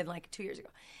have even been like 2 years ago.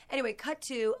 Anyway, cut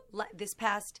to this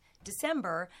past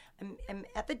December, I'm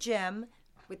at the gym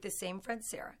with this same friend,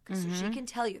 Sarah, so she can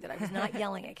tell you that I was not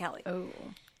yelling at Kelly. Oh.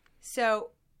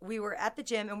 So we were at the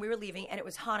gym and we were leaving, and it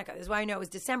was Hanukkah. This is why I know it was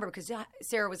December, because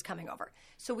Sarah was coming over.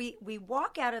 So we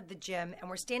walk out of the gym, and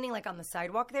we're standing like on the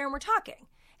sidewalk there, and we're talking.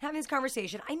 Having this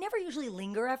conversation. I never usually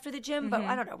linger after the gym, but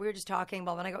I don't know. We were just talking,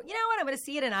 blah, and I go, you know what? I'm going to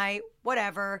see you tonight,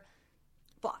 whatever,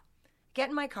 blah. Get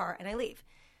in my car, and I leave.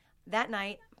 That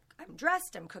night, I'm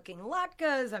dressed. I'm cooking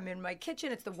latkes. I'm in my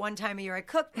kitchen. It's the one time of year I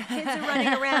cook. The kids are running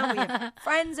around. We have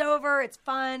friends over. It's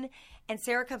fun. And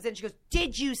Sarah comes in. She goes,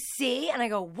 did you see? And I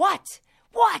go, what?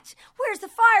 What? Where's the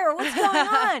fire? What's going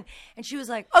on? And she was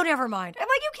like, oh, never mind. I'm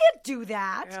like, you can't do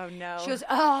that. Oh, no. She goes,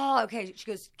 oh, okay. She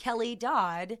goes, Kelly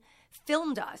Dodd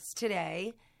filmed us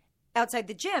today outside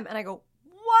the gym. And I go,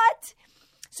 what?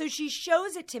 So she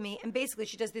shows it to me, and basically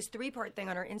she does this 3-part thing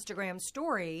on her Instagram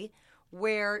story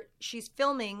where she's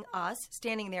filming us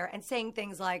standing there and saying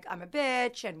things like, I'm a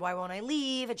bitch, and why won't I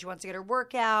leave? And she wants to get her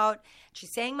workout.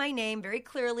 She's saying my name very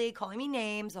clearly, calling me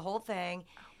names, the whole thing.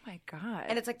 Oh, my God.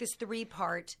 And it's like this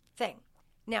 3-part thing.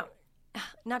 Now,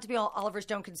 not to be all Oliver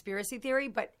Stone conspiracy theory,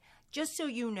 but just so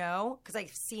you know, because I've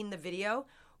seen the video,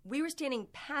 we were standing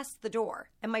past the door,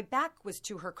 and my back was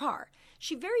to her car.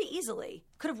 She very easily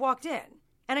could have walked in,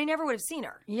 and I never would have seen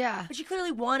her. Yeah. But she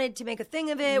clearly wanted to make a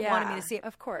thing of it, wanted me to see it.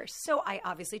 Of course. So I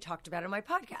obviously talked about it on my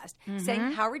podcast,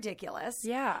 saying how ridiculous.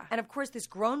 Yeah. And, of course, this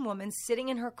grown woman sitting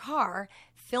in her car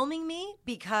filming me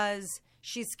because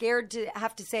she's scared to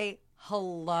have to say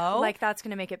hello. Like that's going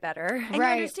to make it better. And you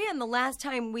understand, the last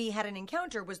time we had an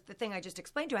encounter was the thing I just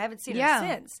explained to her. I haven't seen her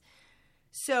since.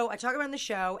 So I talk about it on the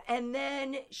show, and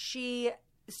then she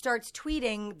starts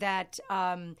tweeting that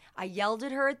I yelled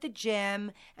at her at the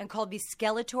gym and called me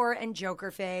Skeletor and Joker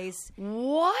Face.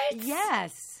 What?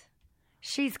 Yes.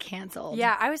 She's canceled.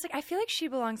 Yeah, I was like, I feel like she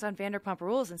belongs on Vanderpump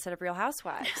Rules instead of Real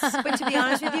Housewives. But to be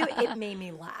honest with you, it made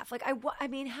me laugh. Like, I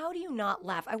mean, how do you not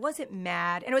laugh? I wasn't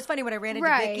mad. And it was funny when I ran into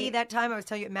Vicky that time. I was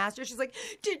telling you at Master. She's like,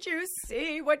 did you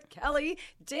see what Kelly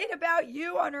did about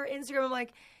you on her Instagram? I'm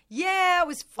like, yeah, it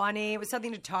was funny. It was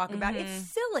something to talk about.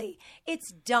 It's silly.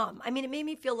 It's dumb. I mean, it made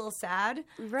me feel a little sad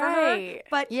for her.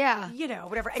 But,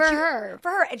 whatever. For her.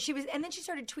 And and then she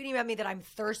started tweeting about me that I'm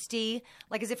thirsty,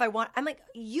 like as if I'm like,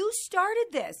 you started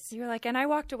this. You're like, and I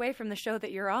walked away from the show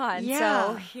that you're on.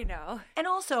 Yeah. So, And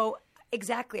also,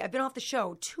 exactly, I've been off the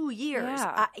show 2 years.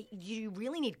 Yeah. You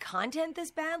really need content this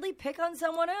badly? Pick on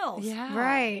someone else. Yeah.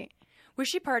 Right. Was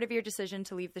she part of your decision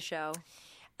to leave the show?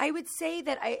 I would say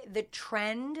that the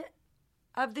trend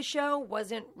of the show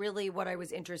wasn't really what I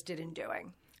was interested in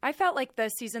doing. I felt like the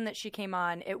season that she came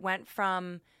on, it went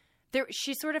from there.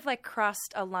 She sort of like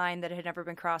crossed a line that had never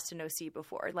been crossed in OC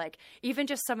before. Like even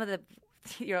just some of the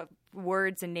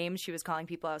words and names she was calling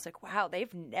people, I was like, wow,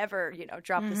 they've never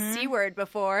dropped the C word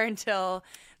before until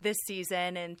this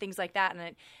season and things like that.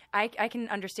 And I can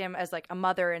understand as like a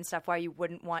mother and stuff why you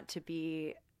wouldn't want to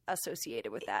be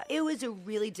associated with that. It was a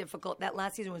really difficult, that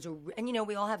last season was and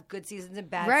we all have good seasons and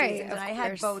bad Right, seasons. And I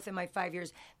had both in my 5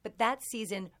 years. But that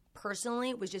season,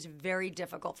 personally, was just very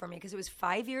difficult for me because it was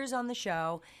 5 years on the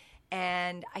show.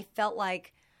 And I felt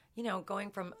like, going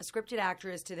from a scripted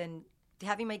actress to then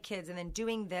having my kids and then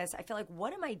doing this, I felt like,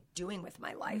 what am I doing with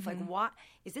my life? Like, what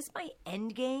is this my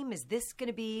end game? Is this going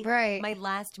to be my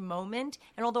last moment?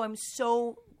 And although I'm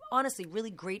so honestly really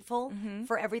grateful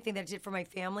for everything that I did for my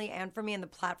family and for me and the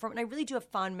platform, and I really do have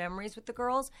fond memories with the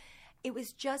girls, it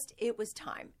was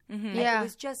time. Yeah. It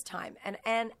was just time. And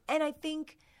I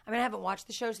think, I haven't watched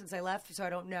the show since I left, so I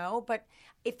don't know, but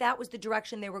if that was the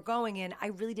direction they were going in, I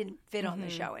really didn't fit on the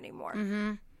show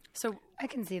anymore. So I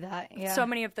can see that. Yeah. So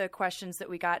many of the questions that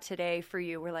we got today for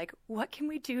you were like, what can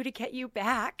we do to get you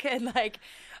back? And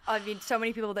so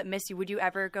many people that miss you. Would you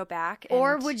ever go back?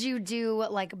 Or would you do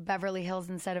like Beverly Hills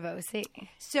instead of OC?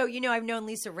 So, I've known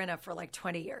Lisa Rinna for like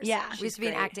 20 years. Yeah. We used to be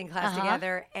in acting class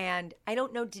together. And I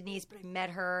don't know Denise, but I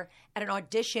met her at an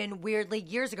audition weirdly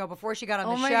years ago before she got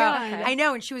on the show. God. I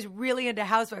know. And she was really into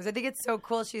Housewives. I think it's so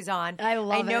cool she's on. I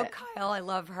know Kyle. I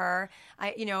love her.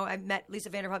 I've met Lisa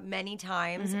Vanderpump many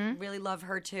times. Really love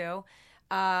her too.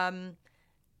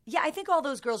 I think all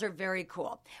those girls are very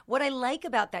cool. What I like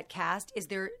about that cast is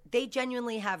they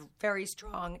genuinely have very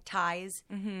strong ties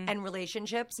and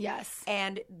relationships. Yes.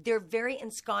 And they're very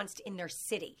ensconced in their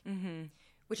city,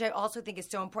 which I also think is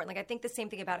so important. Like, I think the same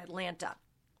thing about Atlanta.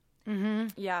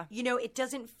 Yeah. It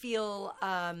doesn't feel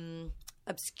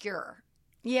obscure.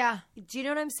 Yeah. Do you know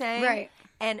what I'm saying? Right.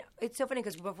 And it's so funny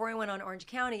because before I went on Orange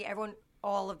County,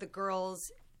 all of the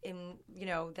girls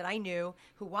that I knew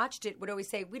who watched it would always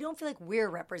say, we don't feel like we're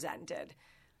represented.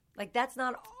 Like, that's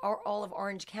not all of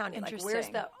Orange County. Like, where's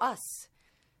the us?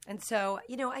 And so,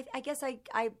 I guess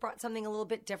I brought something a little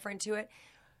bit different to it.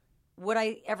 Would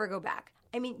I ever go back?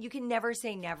 You can never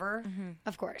say never.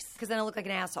 Of course. Because then I look like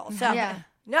an asshole. So,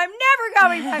 no, I'm never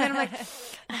going back. And I'm like,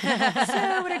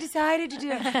 so what I decided to do.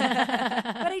 But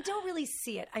I don't really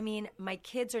see it. My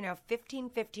kids are now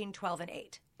 15, 15, 12, and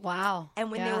 8. Wow.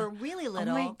 And when they were really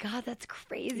little. Oh my God, that's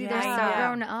crazy. They're so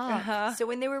grown up. So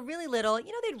when they were really little,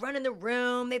 they'd run in the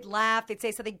room, they'd laugh, they'd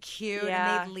say something cute,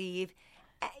 and they'd leave.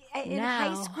 In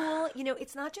high school,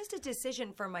 it's not just a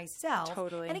decision for myself.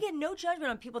 Totally. And again, no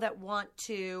judgment on people that want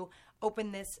to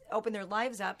open their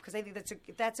lives up, because I think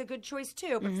that's a good choice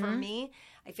too. But for me,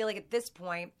 I feel like at this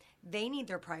point, they need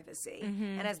their privacy.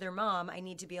 And as their mom, I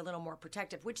need to be a little more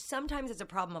protective, which sometimes is a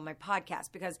problem on my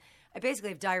podcast because I basically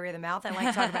have diarrhea of the mouth. I like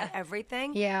to talk about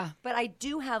everything. Yeah. But I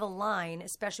do have a line,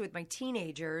 especially with my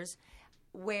teenagers,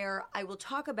 where I will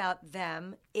talk about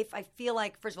them if I feel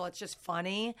like, first of all, it's just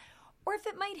funny, or if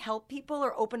it might help people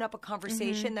or open up a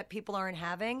conversation that people aren't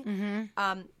having.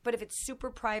 But if it's super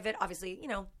private, obviously,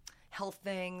 health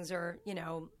things or,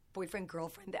 boyfriend,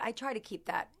 girlfriend, I try to keep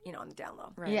that, on the down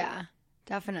low. Right. Yeah,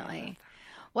 definitely.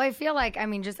 Well, I feel like,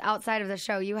 just outside of the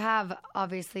show, you have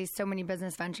obviously so many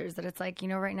business ventures that it's like,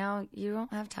 right now you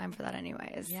don't have time for that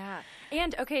anyways. Yeah.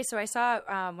 And, okay, so I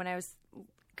saw when I was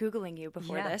Googling you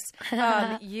before this,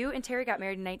 you and Terry got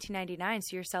married in 1999,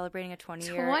 so you're celebrating a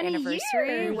 20-year anniversary.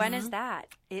 Years. When is that?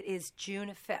 It is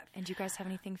June 5th. And do you guys have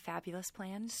anything fabulous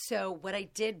planned? So what I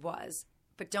did was,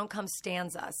 but don't come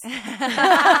stands us. Did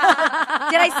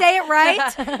I say it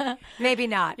right? Maybe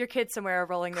not. Your kids somewhere are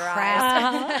rolling their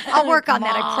eyes. I'll work on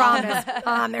that, I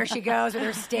promise. There she goes with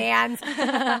her stands.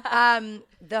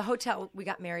 The hotel we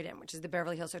got married in, which is the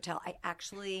Beverly Hills Hotel, I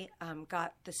actually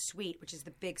got the suite, which is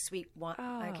the big suite one.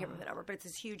 I can't remember the number, but it's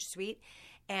this huge suite.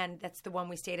 And that's the one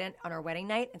we stayed in on our wedding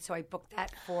night. And so I booked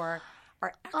that for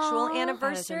our actual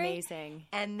anniversary. That is amazing.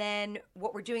 And then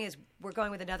what we're doing is we're going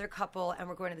with another couple, and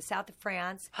we're going to the south of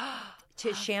France,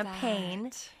 to Champagne,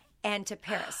 and to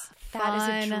Paris.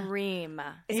 That is a dream.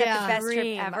 Is that the best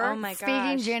trip ever? Oh my gosh.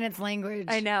 Speaking Janet's language.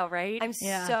 I know, right? I'm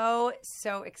so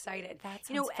excited. That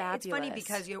sounds fabulous. It's funny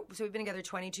because so we've been together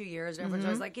 22 years, and everyone's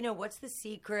always like, what's the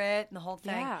secret and the whole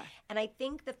thing. Yeah. And I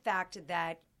think the fact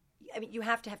that you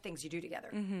have to have things you do together.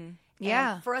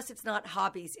 Yeah. And for us, it's not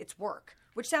hobbies; it's work.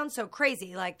 Which sounds so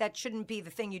crazy, like that shouldn't be the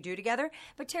thing you do together.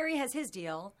 But Terry has his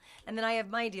deal, and then I have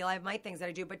my deal. I have my things that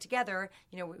I do. But together,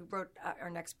 we wrote our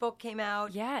next book came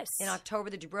out. Yes. In October,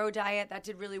 the Dubrow diet, that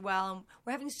did really well. And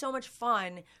we're having so much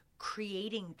fun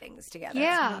creating things together.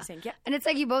 Yeah. It's amazing. Yeah. And it's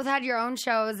like you both had your own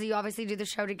shows. You obviously do the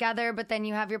show together, but then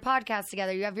you have your podcast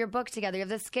together. You have your book together. You have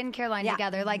the skincare line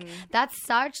together. Like that's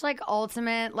such like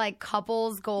ultimate like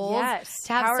couples goals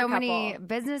to have so many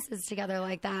businesses together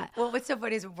like that. Well, what's so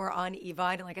funny is we're on Eva,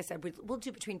 and like I said, we'll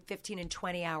do between 15 and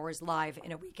 20 hours live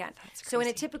in a weekend. So in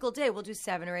a typical day, we'll do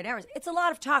 7 or 8 hours. It's a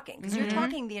lot of talking because you're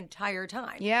talking the entire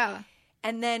time. Yeah.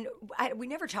 And then we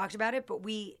never talked about it, but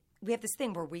we have this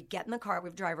thing where we get in the car, we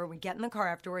have a driver, we get in the car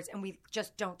afterwards, and we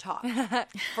just don't talk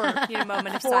for a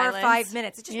moment of 4 silence. or 5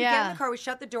 minutes. It's just we get in the car, we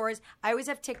shut the doors. I always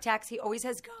have Tic Tacs. He always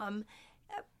has gum.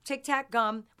 Tic Tac,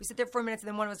 gum. We sit there for minutes, and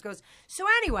then one of us goes, so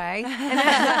anyway,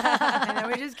 and then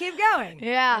we just keep going.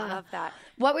 Yeah. I love that.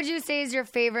 What would you say is your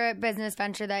favorite business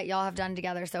venture that y'all have done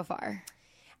together so far?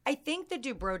 I think the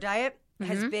Dubrow diet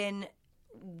has been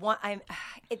one.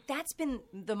 That's been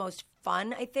the most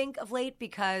fun, I think, of late,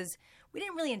 because we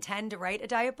didn't really intend to write a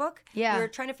diet book. Yeah. We were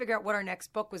trying to figure out what our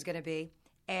next book was going to be,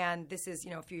 and this is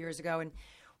a few years ago, and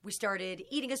we started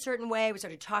eating a certain way. We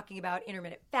started talking about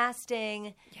intermittent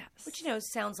fasting, which,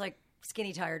 sounds like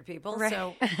skinny, tired people. Right.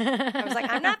 So I was like,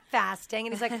 I'm not fasting.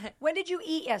 And he's like, when did you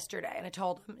eat yesterday? And I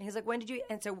told him. And he's like, when did you eat?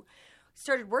 And so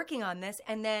started working on this.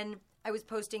 And then I was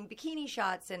posting bikini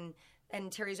shots, and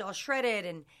Terry's all shredded.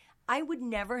 And I would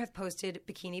never have posted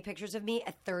bikini pictures of me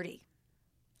at 30,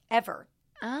 ever.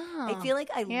 Oh. I feel like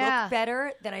I look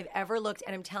better than I've ever looked.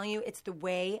 And I'm telling you, it's the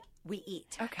way we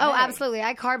eat. Okay. Oh, absolutely.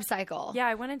 I carb cycle. Yeah,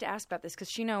 I wanted to ask about this because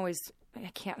Sheena always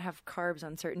can't have carbs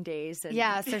on certain days. And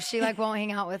Yeah, so she won't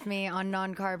hang out with me on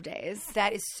non-carb days.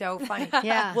 That is so funny.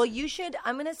 Yeah. Well, you should.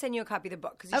 I'm going to send you a copy of the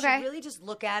book because you should really just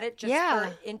look at it.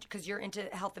 Because you're into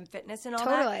health and fitness and all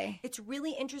that. Totally. It's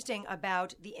really interesting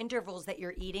about the intervals that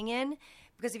you're eating in.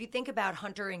 Because if you think about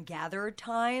hunter and gatherer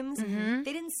times,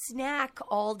 they didn't snack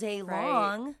all day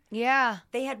long. Yeah.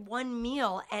 They had one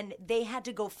meal, and they had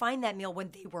to go find that meal when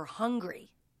they were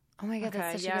hungry. Oh my God,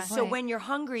 that's such a good point. So when you're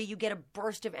hungry, you get a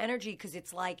burst of energy because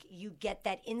it's like you get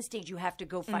that instinct you have to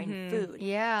go find food.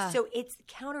 Yeah. So it's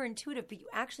counterintuitive, but you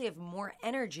actually have more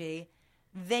energy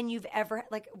than you've ever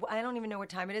 – like I don't even know what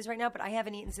time it is right now, but I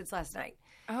haven't eaten since last night.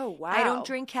 Oh, wow. I don't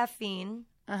drink caffeine.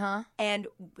 Uh-huh. And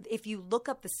if you look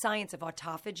up the science of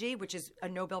autophagy, which is a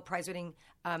Nobel Prize-winning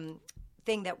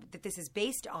thing that this is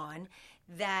based on,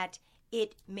 that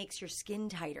it makes your skin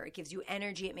tighter. It gives you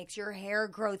energy. It makes your hair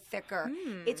grow thicker.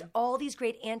 It's all these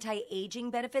great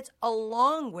anti-aging benefits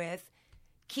along with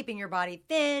keeping your body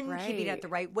thin, keeping it at the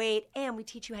right weight, and we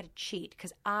teach you how to cheat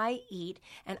because I eat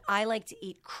and I like to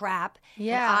eat crap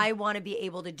and I want to be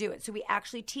able to do it. So we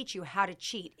actually teach you how to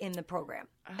cheat in the program.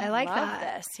 I like love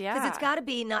that. this. Yeah. Because it's got to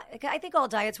be not – I think all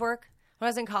diets work. When I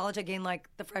was in college, I gained like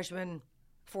the freshman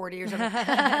 40 or something.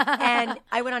 And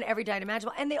I went on every diet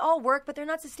imaginable. And they all work, but they're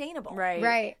not sustainable.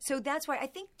 Right. So that's why I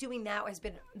think doing that has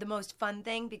been the most fun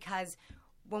thing because –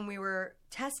 when we were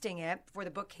testing it before the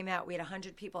book came out, we had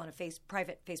 100 people on a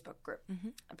private Facebook group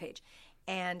page,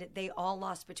 and they all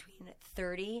lost between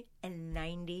 30 and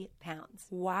 90 pounds.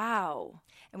 Wow.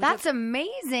 And That's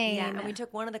amazing. Yeah, and we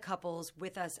took one of the couples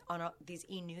with us on these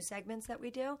e-news segments that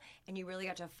we do, and you really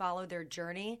got to follow their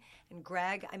journey. And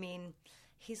Greg, I mean,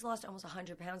 he's lost almost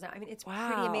 100 pounds now. I mean, it's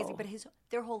pretty amazing, but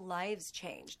their whole lives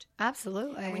changed.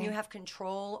 Absolutely. And when you have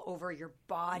control over your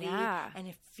body and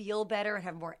you feel better and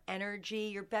have more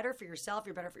energy, you're better for yourself,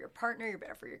 you're better for your partner, you're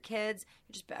better for your kids,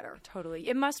 you're just better. Totally.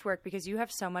 It must work because you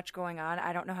have so much going on.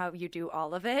 I don't know how you do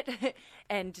all of it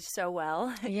and so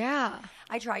well. Yeah.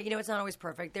 I try. It's not always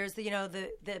perfect. There's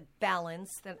the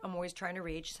balance that I'm always trying to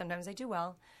reach. Sometimes I do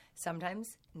well.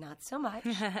 Sometimes not so much.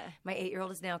 My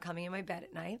 8-year-old is now coming in my bed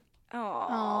at night.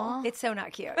 Aww. It's so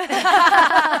not cute.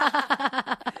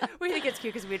 We think it's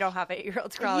cute because we don't have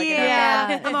 8-year-olds crawling in our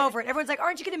bed. I'm over it. Everyone's like,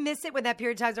 aren't you going to miss it when that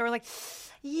period of time? So we're like,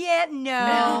 no.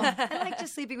 I like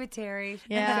just sleeping with Terry.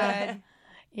 Yeah. Good.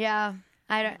 Yeah.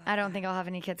 I don't think I'll have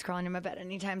any kids crawling in my bed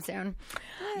anytime soon.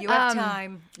 You have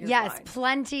time. Yes,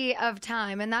 plenty of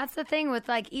time. And that's the thing with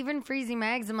even freezing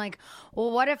my eggs. I'm like,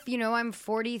 well, what if, I'm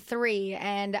 43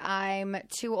 and I'm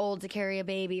too old to carry a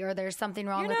baby or there's something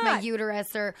wrong with my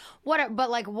uterus or what? But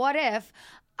what if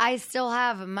I still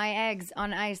have my eggs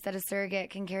on ice that a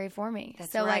surrogate can carry for me.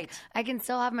 That's so right. I can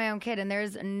still have my own kid and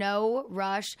there's no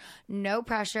rush, no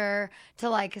pressure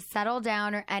to settle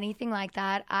down or anything like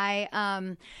that.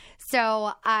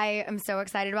 So I am so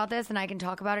excited about this and I can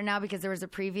talk about it now because there was a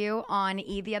preview on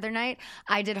E! The other night.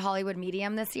 I did Hollywood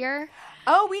Medium this year.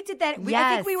 Oh, we did that. Yes.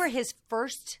 I think we were his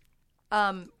first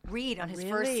read on his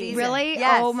first season. Really?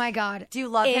 Yes. Oh my God. Do you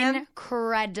love him?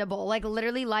 Incredible.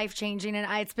 Literally life-changing. And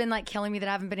it's been killing me that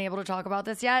I haven't been able to talk about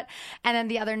this yet. And then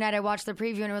the other night I watched the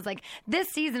preview and it was this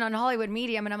season on Hollywood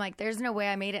Medium. And I'm like, there's no way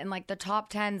I made it in the top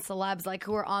 10 celebs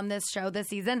who are on this show this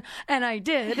season. And I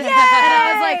did. Yay! And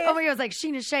I was like, oh my God, it was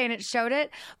Sheena Shea and it showed it.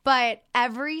 But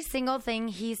every single thing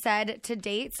he said to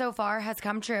date so far has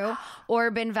come true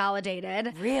or been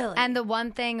validated. Really? And the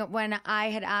one thing when I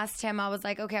had asked him, I was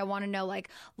like, okay, I want to know scale, like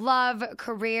love,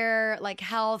 career, like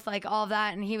health, like all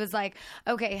that. And he was like,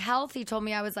 okay, health. He told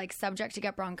me I was like subject to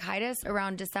get bronchitis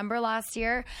around December last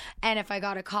year. And if I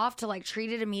got a cough to like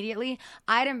treat it immediately,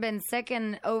 I hadn't been sick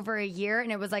in over a year.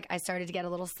 And it was like, I started to get a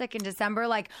little sick in December,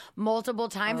 like multiple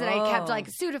times. And I kept like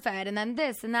Sudafed and then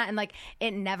this and that. And like,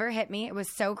 it never hit me. It was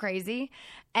so crazy.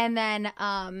 And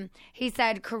then he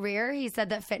said career. He said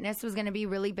that fitness was going to be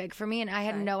really big for me. And I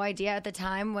had no idea at the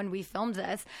time when we filmed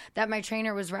this that my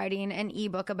trainer was writing an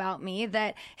ebook about me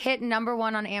that hit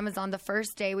 #1 on Amazon the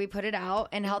first day we put it out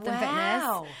in health and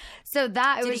fitness. So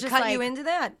that it Did was he just cut like, you into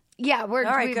that? Yeah, we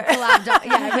good. collabed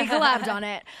on, we collabed on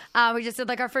it. We just did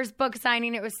like our first book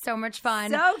signing. It was so much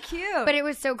fun. So cute. But it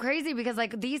was so crazy because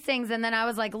like these things, and then I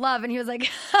was like, love, and he was like,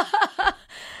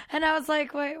 and I was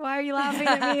like, wait, why are you laughing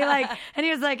at me? Like, and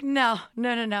he was like, no.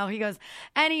 He goes,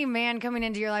 any man coming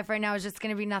into your life right now is just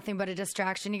going to be nothing but a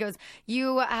distraction. He goes,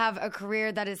 you have a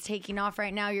career that is taking off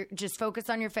right now. You're just focus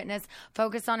on your fitness,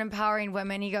 focus on empowering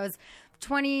women. He goes,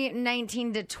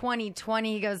 2019 to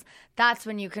 2020, he goes, that's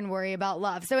when you can worry about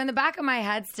love. So in the back of my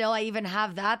head still, I even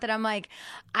have that I'm like,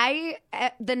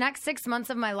 the next 6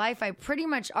 months of my life, I pretty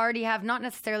much already have not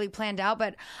necessarily planned out,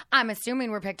 but I'm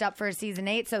assuming we're picked up for season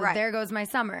 8. So there goes my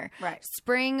summer. Right.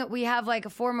 Spring, we have like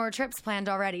 4 more trips planned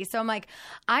already. So I'm like,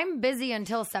 I'm busy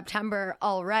until September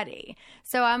already.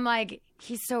 So I'm like,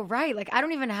 he's so right. Like, I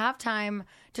don't even have time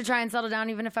to try and settle down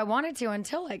even if I wanted to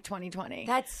until like 2020.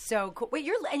 That's so cool. Wait,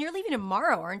 you're leaving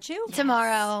tomorrow, aren't you? Yes.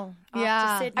 Tomorrow.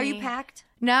 Yeah. Are you packed?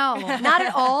 No. Not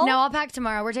at all? No, I'll pack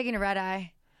tomorrow. We're taking a red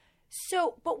eye.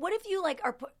 So, but what if you like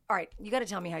are all right, you got to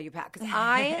tell me how you pack cuz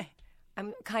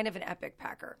I'm kind of an epic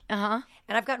packer. And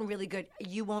I've gotten really good.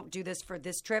 You won't do this for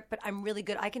this trip, but I'm really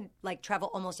good. I can like travel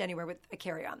almost anywhere with a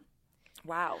carry-on.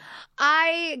 Wow.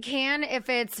 I can if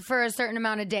it's for a certain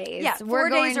amount of days. Yeah, 4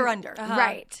 days or under.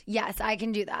 Right. Yes, I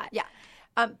can do that. Yeah.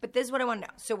 But this is what I want to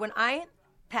know. So when I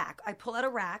pack, I pull out a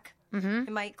rack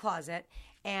in my closet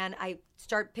and I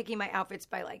start picking my outfits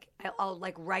by like, I'll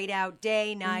like write out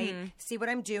day, night, see what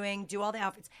I'm doing, do all the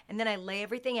outfits. And then I lay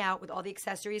everything out with all the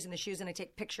accessories and the shoes and I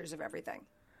take pictures of everything.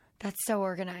 That's so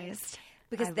organized.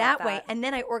 Because that way, and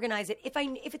then I organize it. If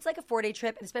it's like a 4-day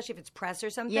trip, and especially if it's press or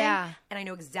something, and I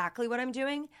know exactly what I'm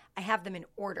doing, I have them in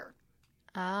order.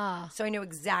 So I know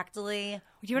exactly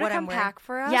Do you want to come pack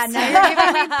for us? Yeah, no, you're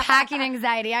giving me packing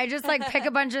anxiety. I just like pick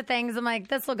a bunch of things. I'm like,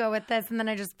 this will go with this, and then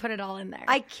I just put it all in there.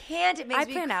 I can't. It makes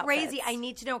me crazy. Outfits. I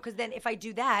need to know because then if I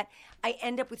do that, I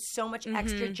end up with so much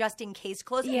extra just in case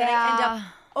clothes, and then I end up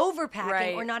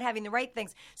overpacking or not having the right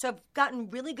things. So I've gotten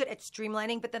really good at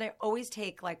streamlining, but then I always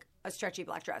take like a stretchy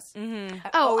black dress.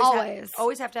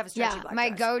 Always have to have a stretchy black dress. My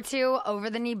go-to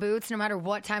over-the-knee boots, no matter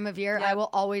what time of year, I will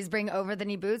always bring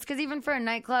over-the-knee boots because even for a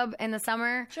nightclub in the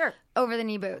summer,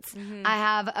 over-the-knee boots. I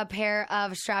have a pair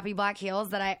of strappy black heels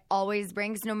that I always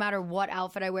bring because no matter what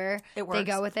outfit I wear, they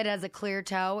go with it as a clear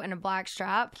toe and a black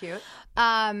strap. Cute.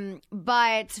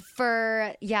 But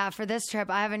for this trip,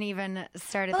 I haven't even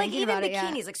started thinking about it yet.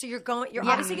 Like even bikinis, like so you're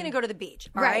obviously going to go to the beach,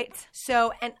 all right?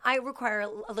 So, and I require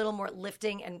a little more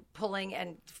lifting and pulling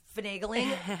and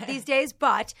finagling these days,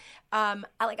 but I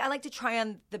like to try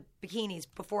on the bikinis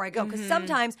before I go because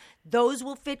sometimes those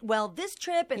will fit well this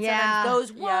trip and sometimes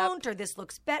those won't or this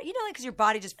looks better, you know, like because your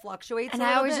body just fluctuates. And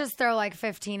I always just throw like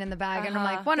 15 in the bag and I'm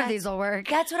like, one of these will work.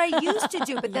 That's what I used to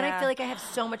do, but then I feel like I have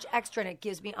so much extra and it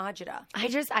gives me agita.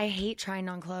 I hate trying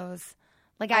on clothes.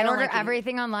 Like I order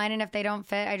everything online and if they don't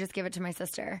fit, I just give it to my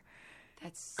sister.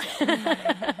 That's so funny.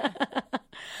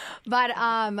 But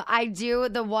I do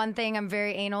the one thing I'm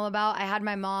very anal about. I had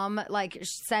my mom like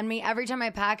send me every time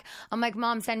I pack. I'm like,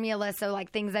 Mom, send me a list of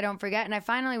like things I don't forget. And I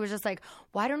finally was just like,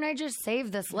 why don't I just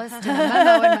save this list in a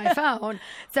memo in my phone?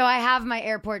 So I have my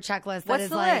airport checklist. What's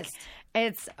the list?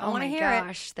 It's oh my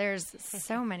gosh, there's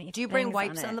so many. Do you bring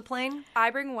wipes on the plane?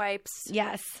 I bring wipes.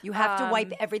 Yes. You have to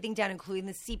wipe everything down, including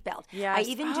the seatbelt. Yes. I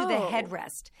even do the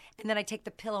headrest, and then I take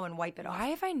the pillow and wipe it off. Why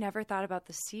have I never thought about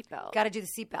the seatbelt? Got to do the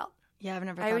seatbelt. Yeah, I've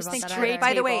never I thought always about think that tray either.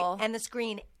 By the way, table. and the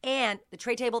screen and the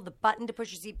tray table, the button to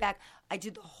push your seat back. I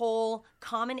do the whole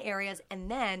common areas,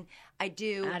 and then I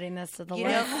do adding this to the you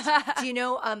list. know, do you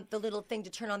know the little thing to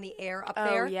turn on the air up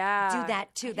there? Yeah. Do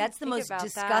that too. That's the most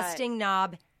disgusting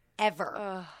knob ever.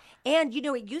 Ugh. And, you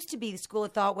know, it used to be the school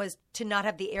of thought was to not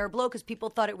have the air blow because people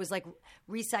thought it was like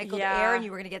recycled air and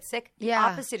you were going to get sick. The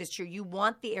opposite is true. You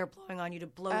want the air blowing on you to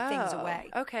blow things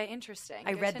away. Okay, interesting.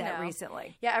 I read that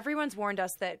recently. Yeah, everyone's warned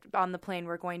us that on the plane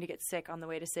we're going to get sick on the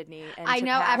way to Sydney. And I to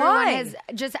know pack.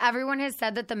 everyone has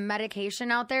said that the medication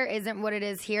out there isn't what it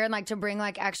is here, and like to bring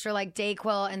like extra like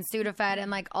Dayquil and Sudafed and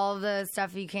like all the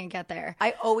stuff you can't get there.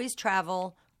 I always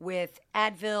travel with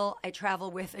Advil. I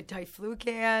travel with a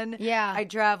Diflucan. Yeah. I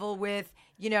travel with,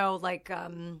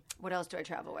 what else do I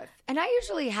travel with? And I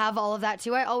usually have all of that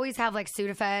too. I always have like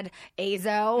Sudafed,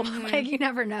 Azo. Like you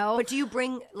never know. But do you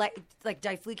bring like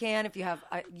Diflucan if you have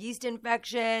a yeast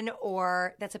infection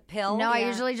or that's a pill? No, I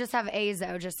usually just have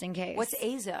Azo just in case. What's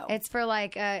Azo? It's for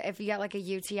like if you get like a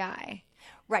UTI.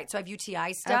 Right. So I have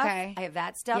UTI stuff. Okay. I have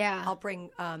that stuff. Yeah. I'll bring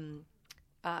an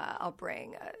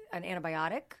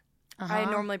antibiotic. I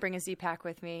normally bring a Z-Pack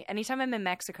with me. Anytime I'm in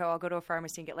Mexico, I'll go to a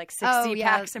pharmacy and get like 6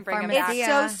 Z-Packs and bring them back. It's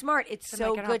so smart. It's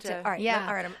so good to... to... All right. Yeah.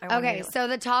 All right. Okay, so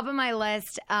the top of my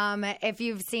list, if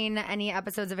you've seen any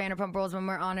episodes of Vanderpump Rules when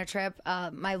we're on a trip,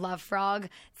 my love frog,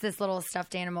 it's this little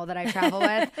stuffed animal that I travel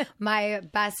with. My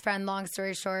best friend, long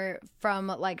story short, from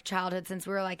like childhood since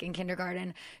we were like in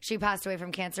kindergarten, she passed away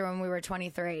from cancer when we were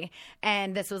 23.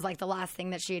 And this was like the last thing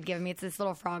that she had given me. It's this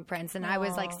little frog prince. And I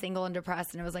was like single and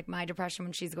depressed. And it was like my depression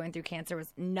when she's going through cancer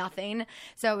was nothing.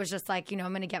 So it was just like, I'm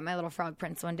going to get my little frog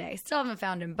prince one day. Still haven't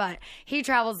found him, but he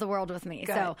travels the world with me.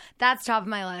 Good. So that's top of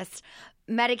my list.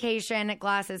 Medication,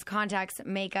 glasses, contacts,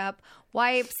 makeup,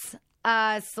 wipes,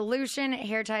 solution,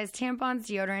 hair ties, tampons,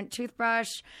 deodorant,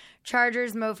 toothbrush,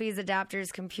 chargers, Mophis,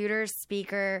 adapters, computers,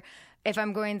 speaker. If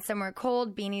I'm going somewhere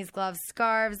cold, beanies, gloves,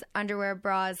 scarves, underwear,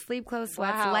 bras, sleep clothes,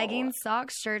 sweats, leggings,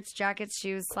 socks, shirts, jackets,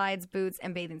 shoes, slides, boots,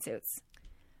 and bathing suits.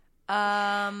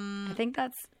 I think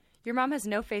that's... Your mom has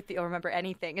no faith that you'll remember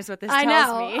anything, is what this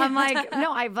tells me. I'm like,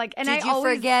 no, I've like, and Did I you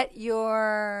always forget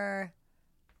your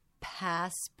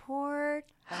passport?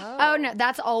 Oh no,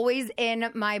 that's always in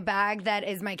my bag. That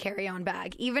is my carry-on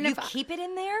bag. Even you if keep it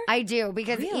in there, I do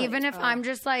because even if I'm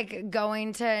just like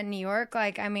going to New York,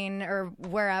 or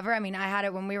wherever. I had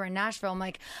it when we were in Nashville. I'm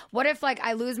like, what if like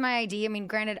I lose my ID?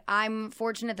 Granted, I'm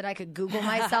fortunate that I could Google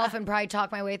myself and probably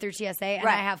talk my way through TSA, and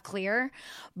I have clear.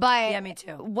 But yeah, me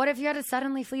too. What if you had to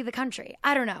suddenly flee the country?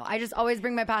 I don't know. I just always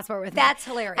bring my passport with me. That's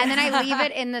hilarious. And then I leave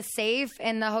it in the safe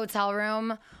in the hotel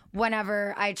room.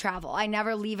 Whenever I travel, I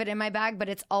never leave it in my bag, but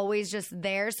it's always just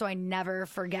there, so I never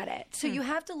forget it. So you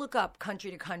have to look up country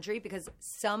to country because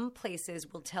some places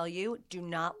will tell you do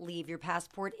not leave your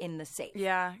passport in the safe.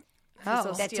 Yeah.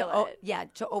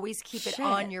 To always keep it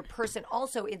on your person.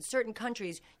 Also, in certain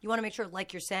countries, you want to make sure,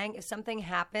 like you're saying, if something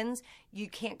happens, you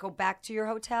can't go back to your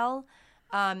hotel.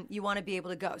 You want to be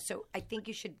able to go. So I think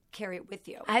you should carry it with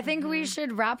you. I think we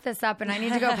should wrap this up, and I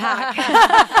need to go pack.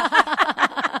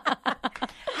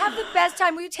 Have the best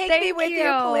time. Will you take me with you,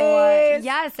 please?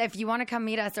 Yes, if you want to come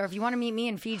meet us, or if you want to meet me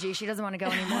in Fiji. She doesn't want to go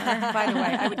anymore. By the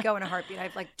way, I would go in a heartbeat. I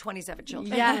have like 27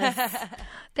 children. Yes.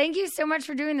 Thank you so much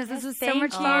for doing this. This was so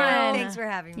much fun. Thanks for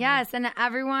having me. Yes, and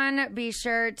everyone be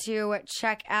sure to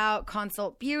check out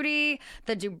Consult Beauty,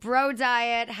 the Dubrow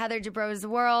Diet, Heather Dubrow's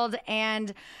World,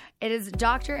 and it is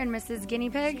Dr. and Mrs.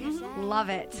 Guinea Pig. Mm-hmm. Love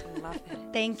it. Love it.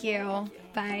 Thank you.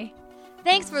 Bye.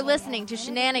 Thanks for listening to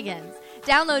Shenanigans.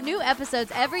 Download new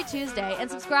episodes every Tuesday and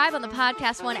subscribe on the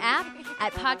Podcast One app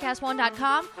at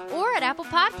podcastone.com or at Apple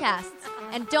Podcasts.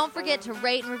 And don't forget to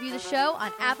rate and review the show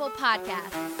on Apple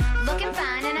Podcasts. Looking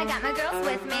fine and I got my girls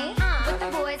with me. With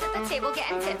the boys at the table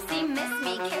getting tipsy. Miss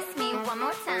me, kiss me one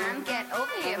more time. Get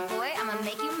over here, boy, I'ma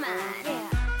make you mine. Yeah.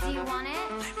 Do you want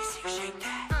it? Let me see you shake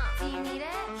that. Do you need it?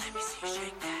 Let me see you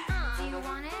shake that. Do you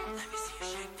want it? Let me see you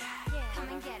shake that. Yeah. Come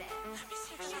and get it. Let me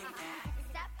see you shake that.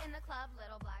 Step in the club,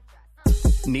 little black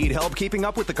dress. Need help keeping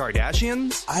up with the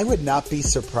Kardashians? I would not be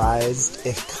surprised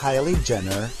if Kylie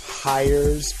Jenner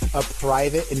hires a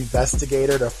private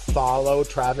investigator to follow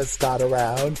Travis Scott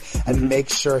around and make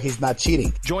sure he's not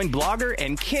cheating. Join blogger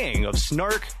and king of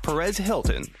snark, Perez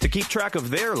Hilton, to keep track of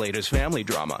their latest family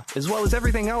drama, as well as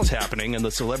everything else happening in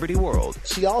the celebrity world.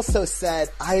 She also said,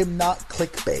 I am not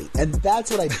clickbait. And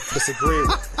that's what I disagree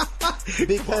with.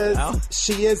 Because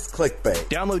she is clickbait.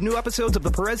 Download new episodes of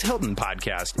the Perez Hilton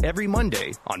podcast every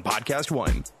Monday on Podcast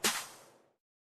One.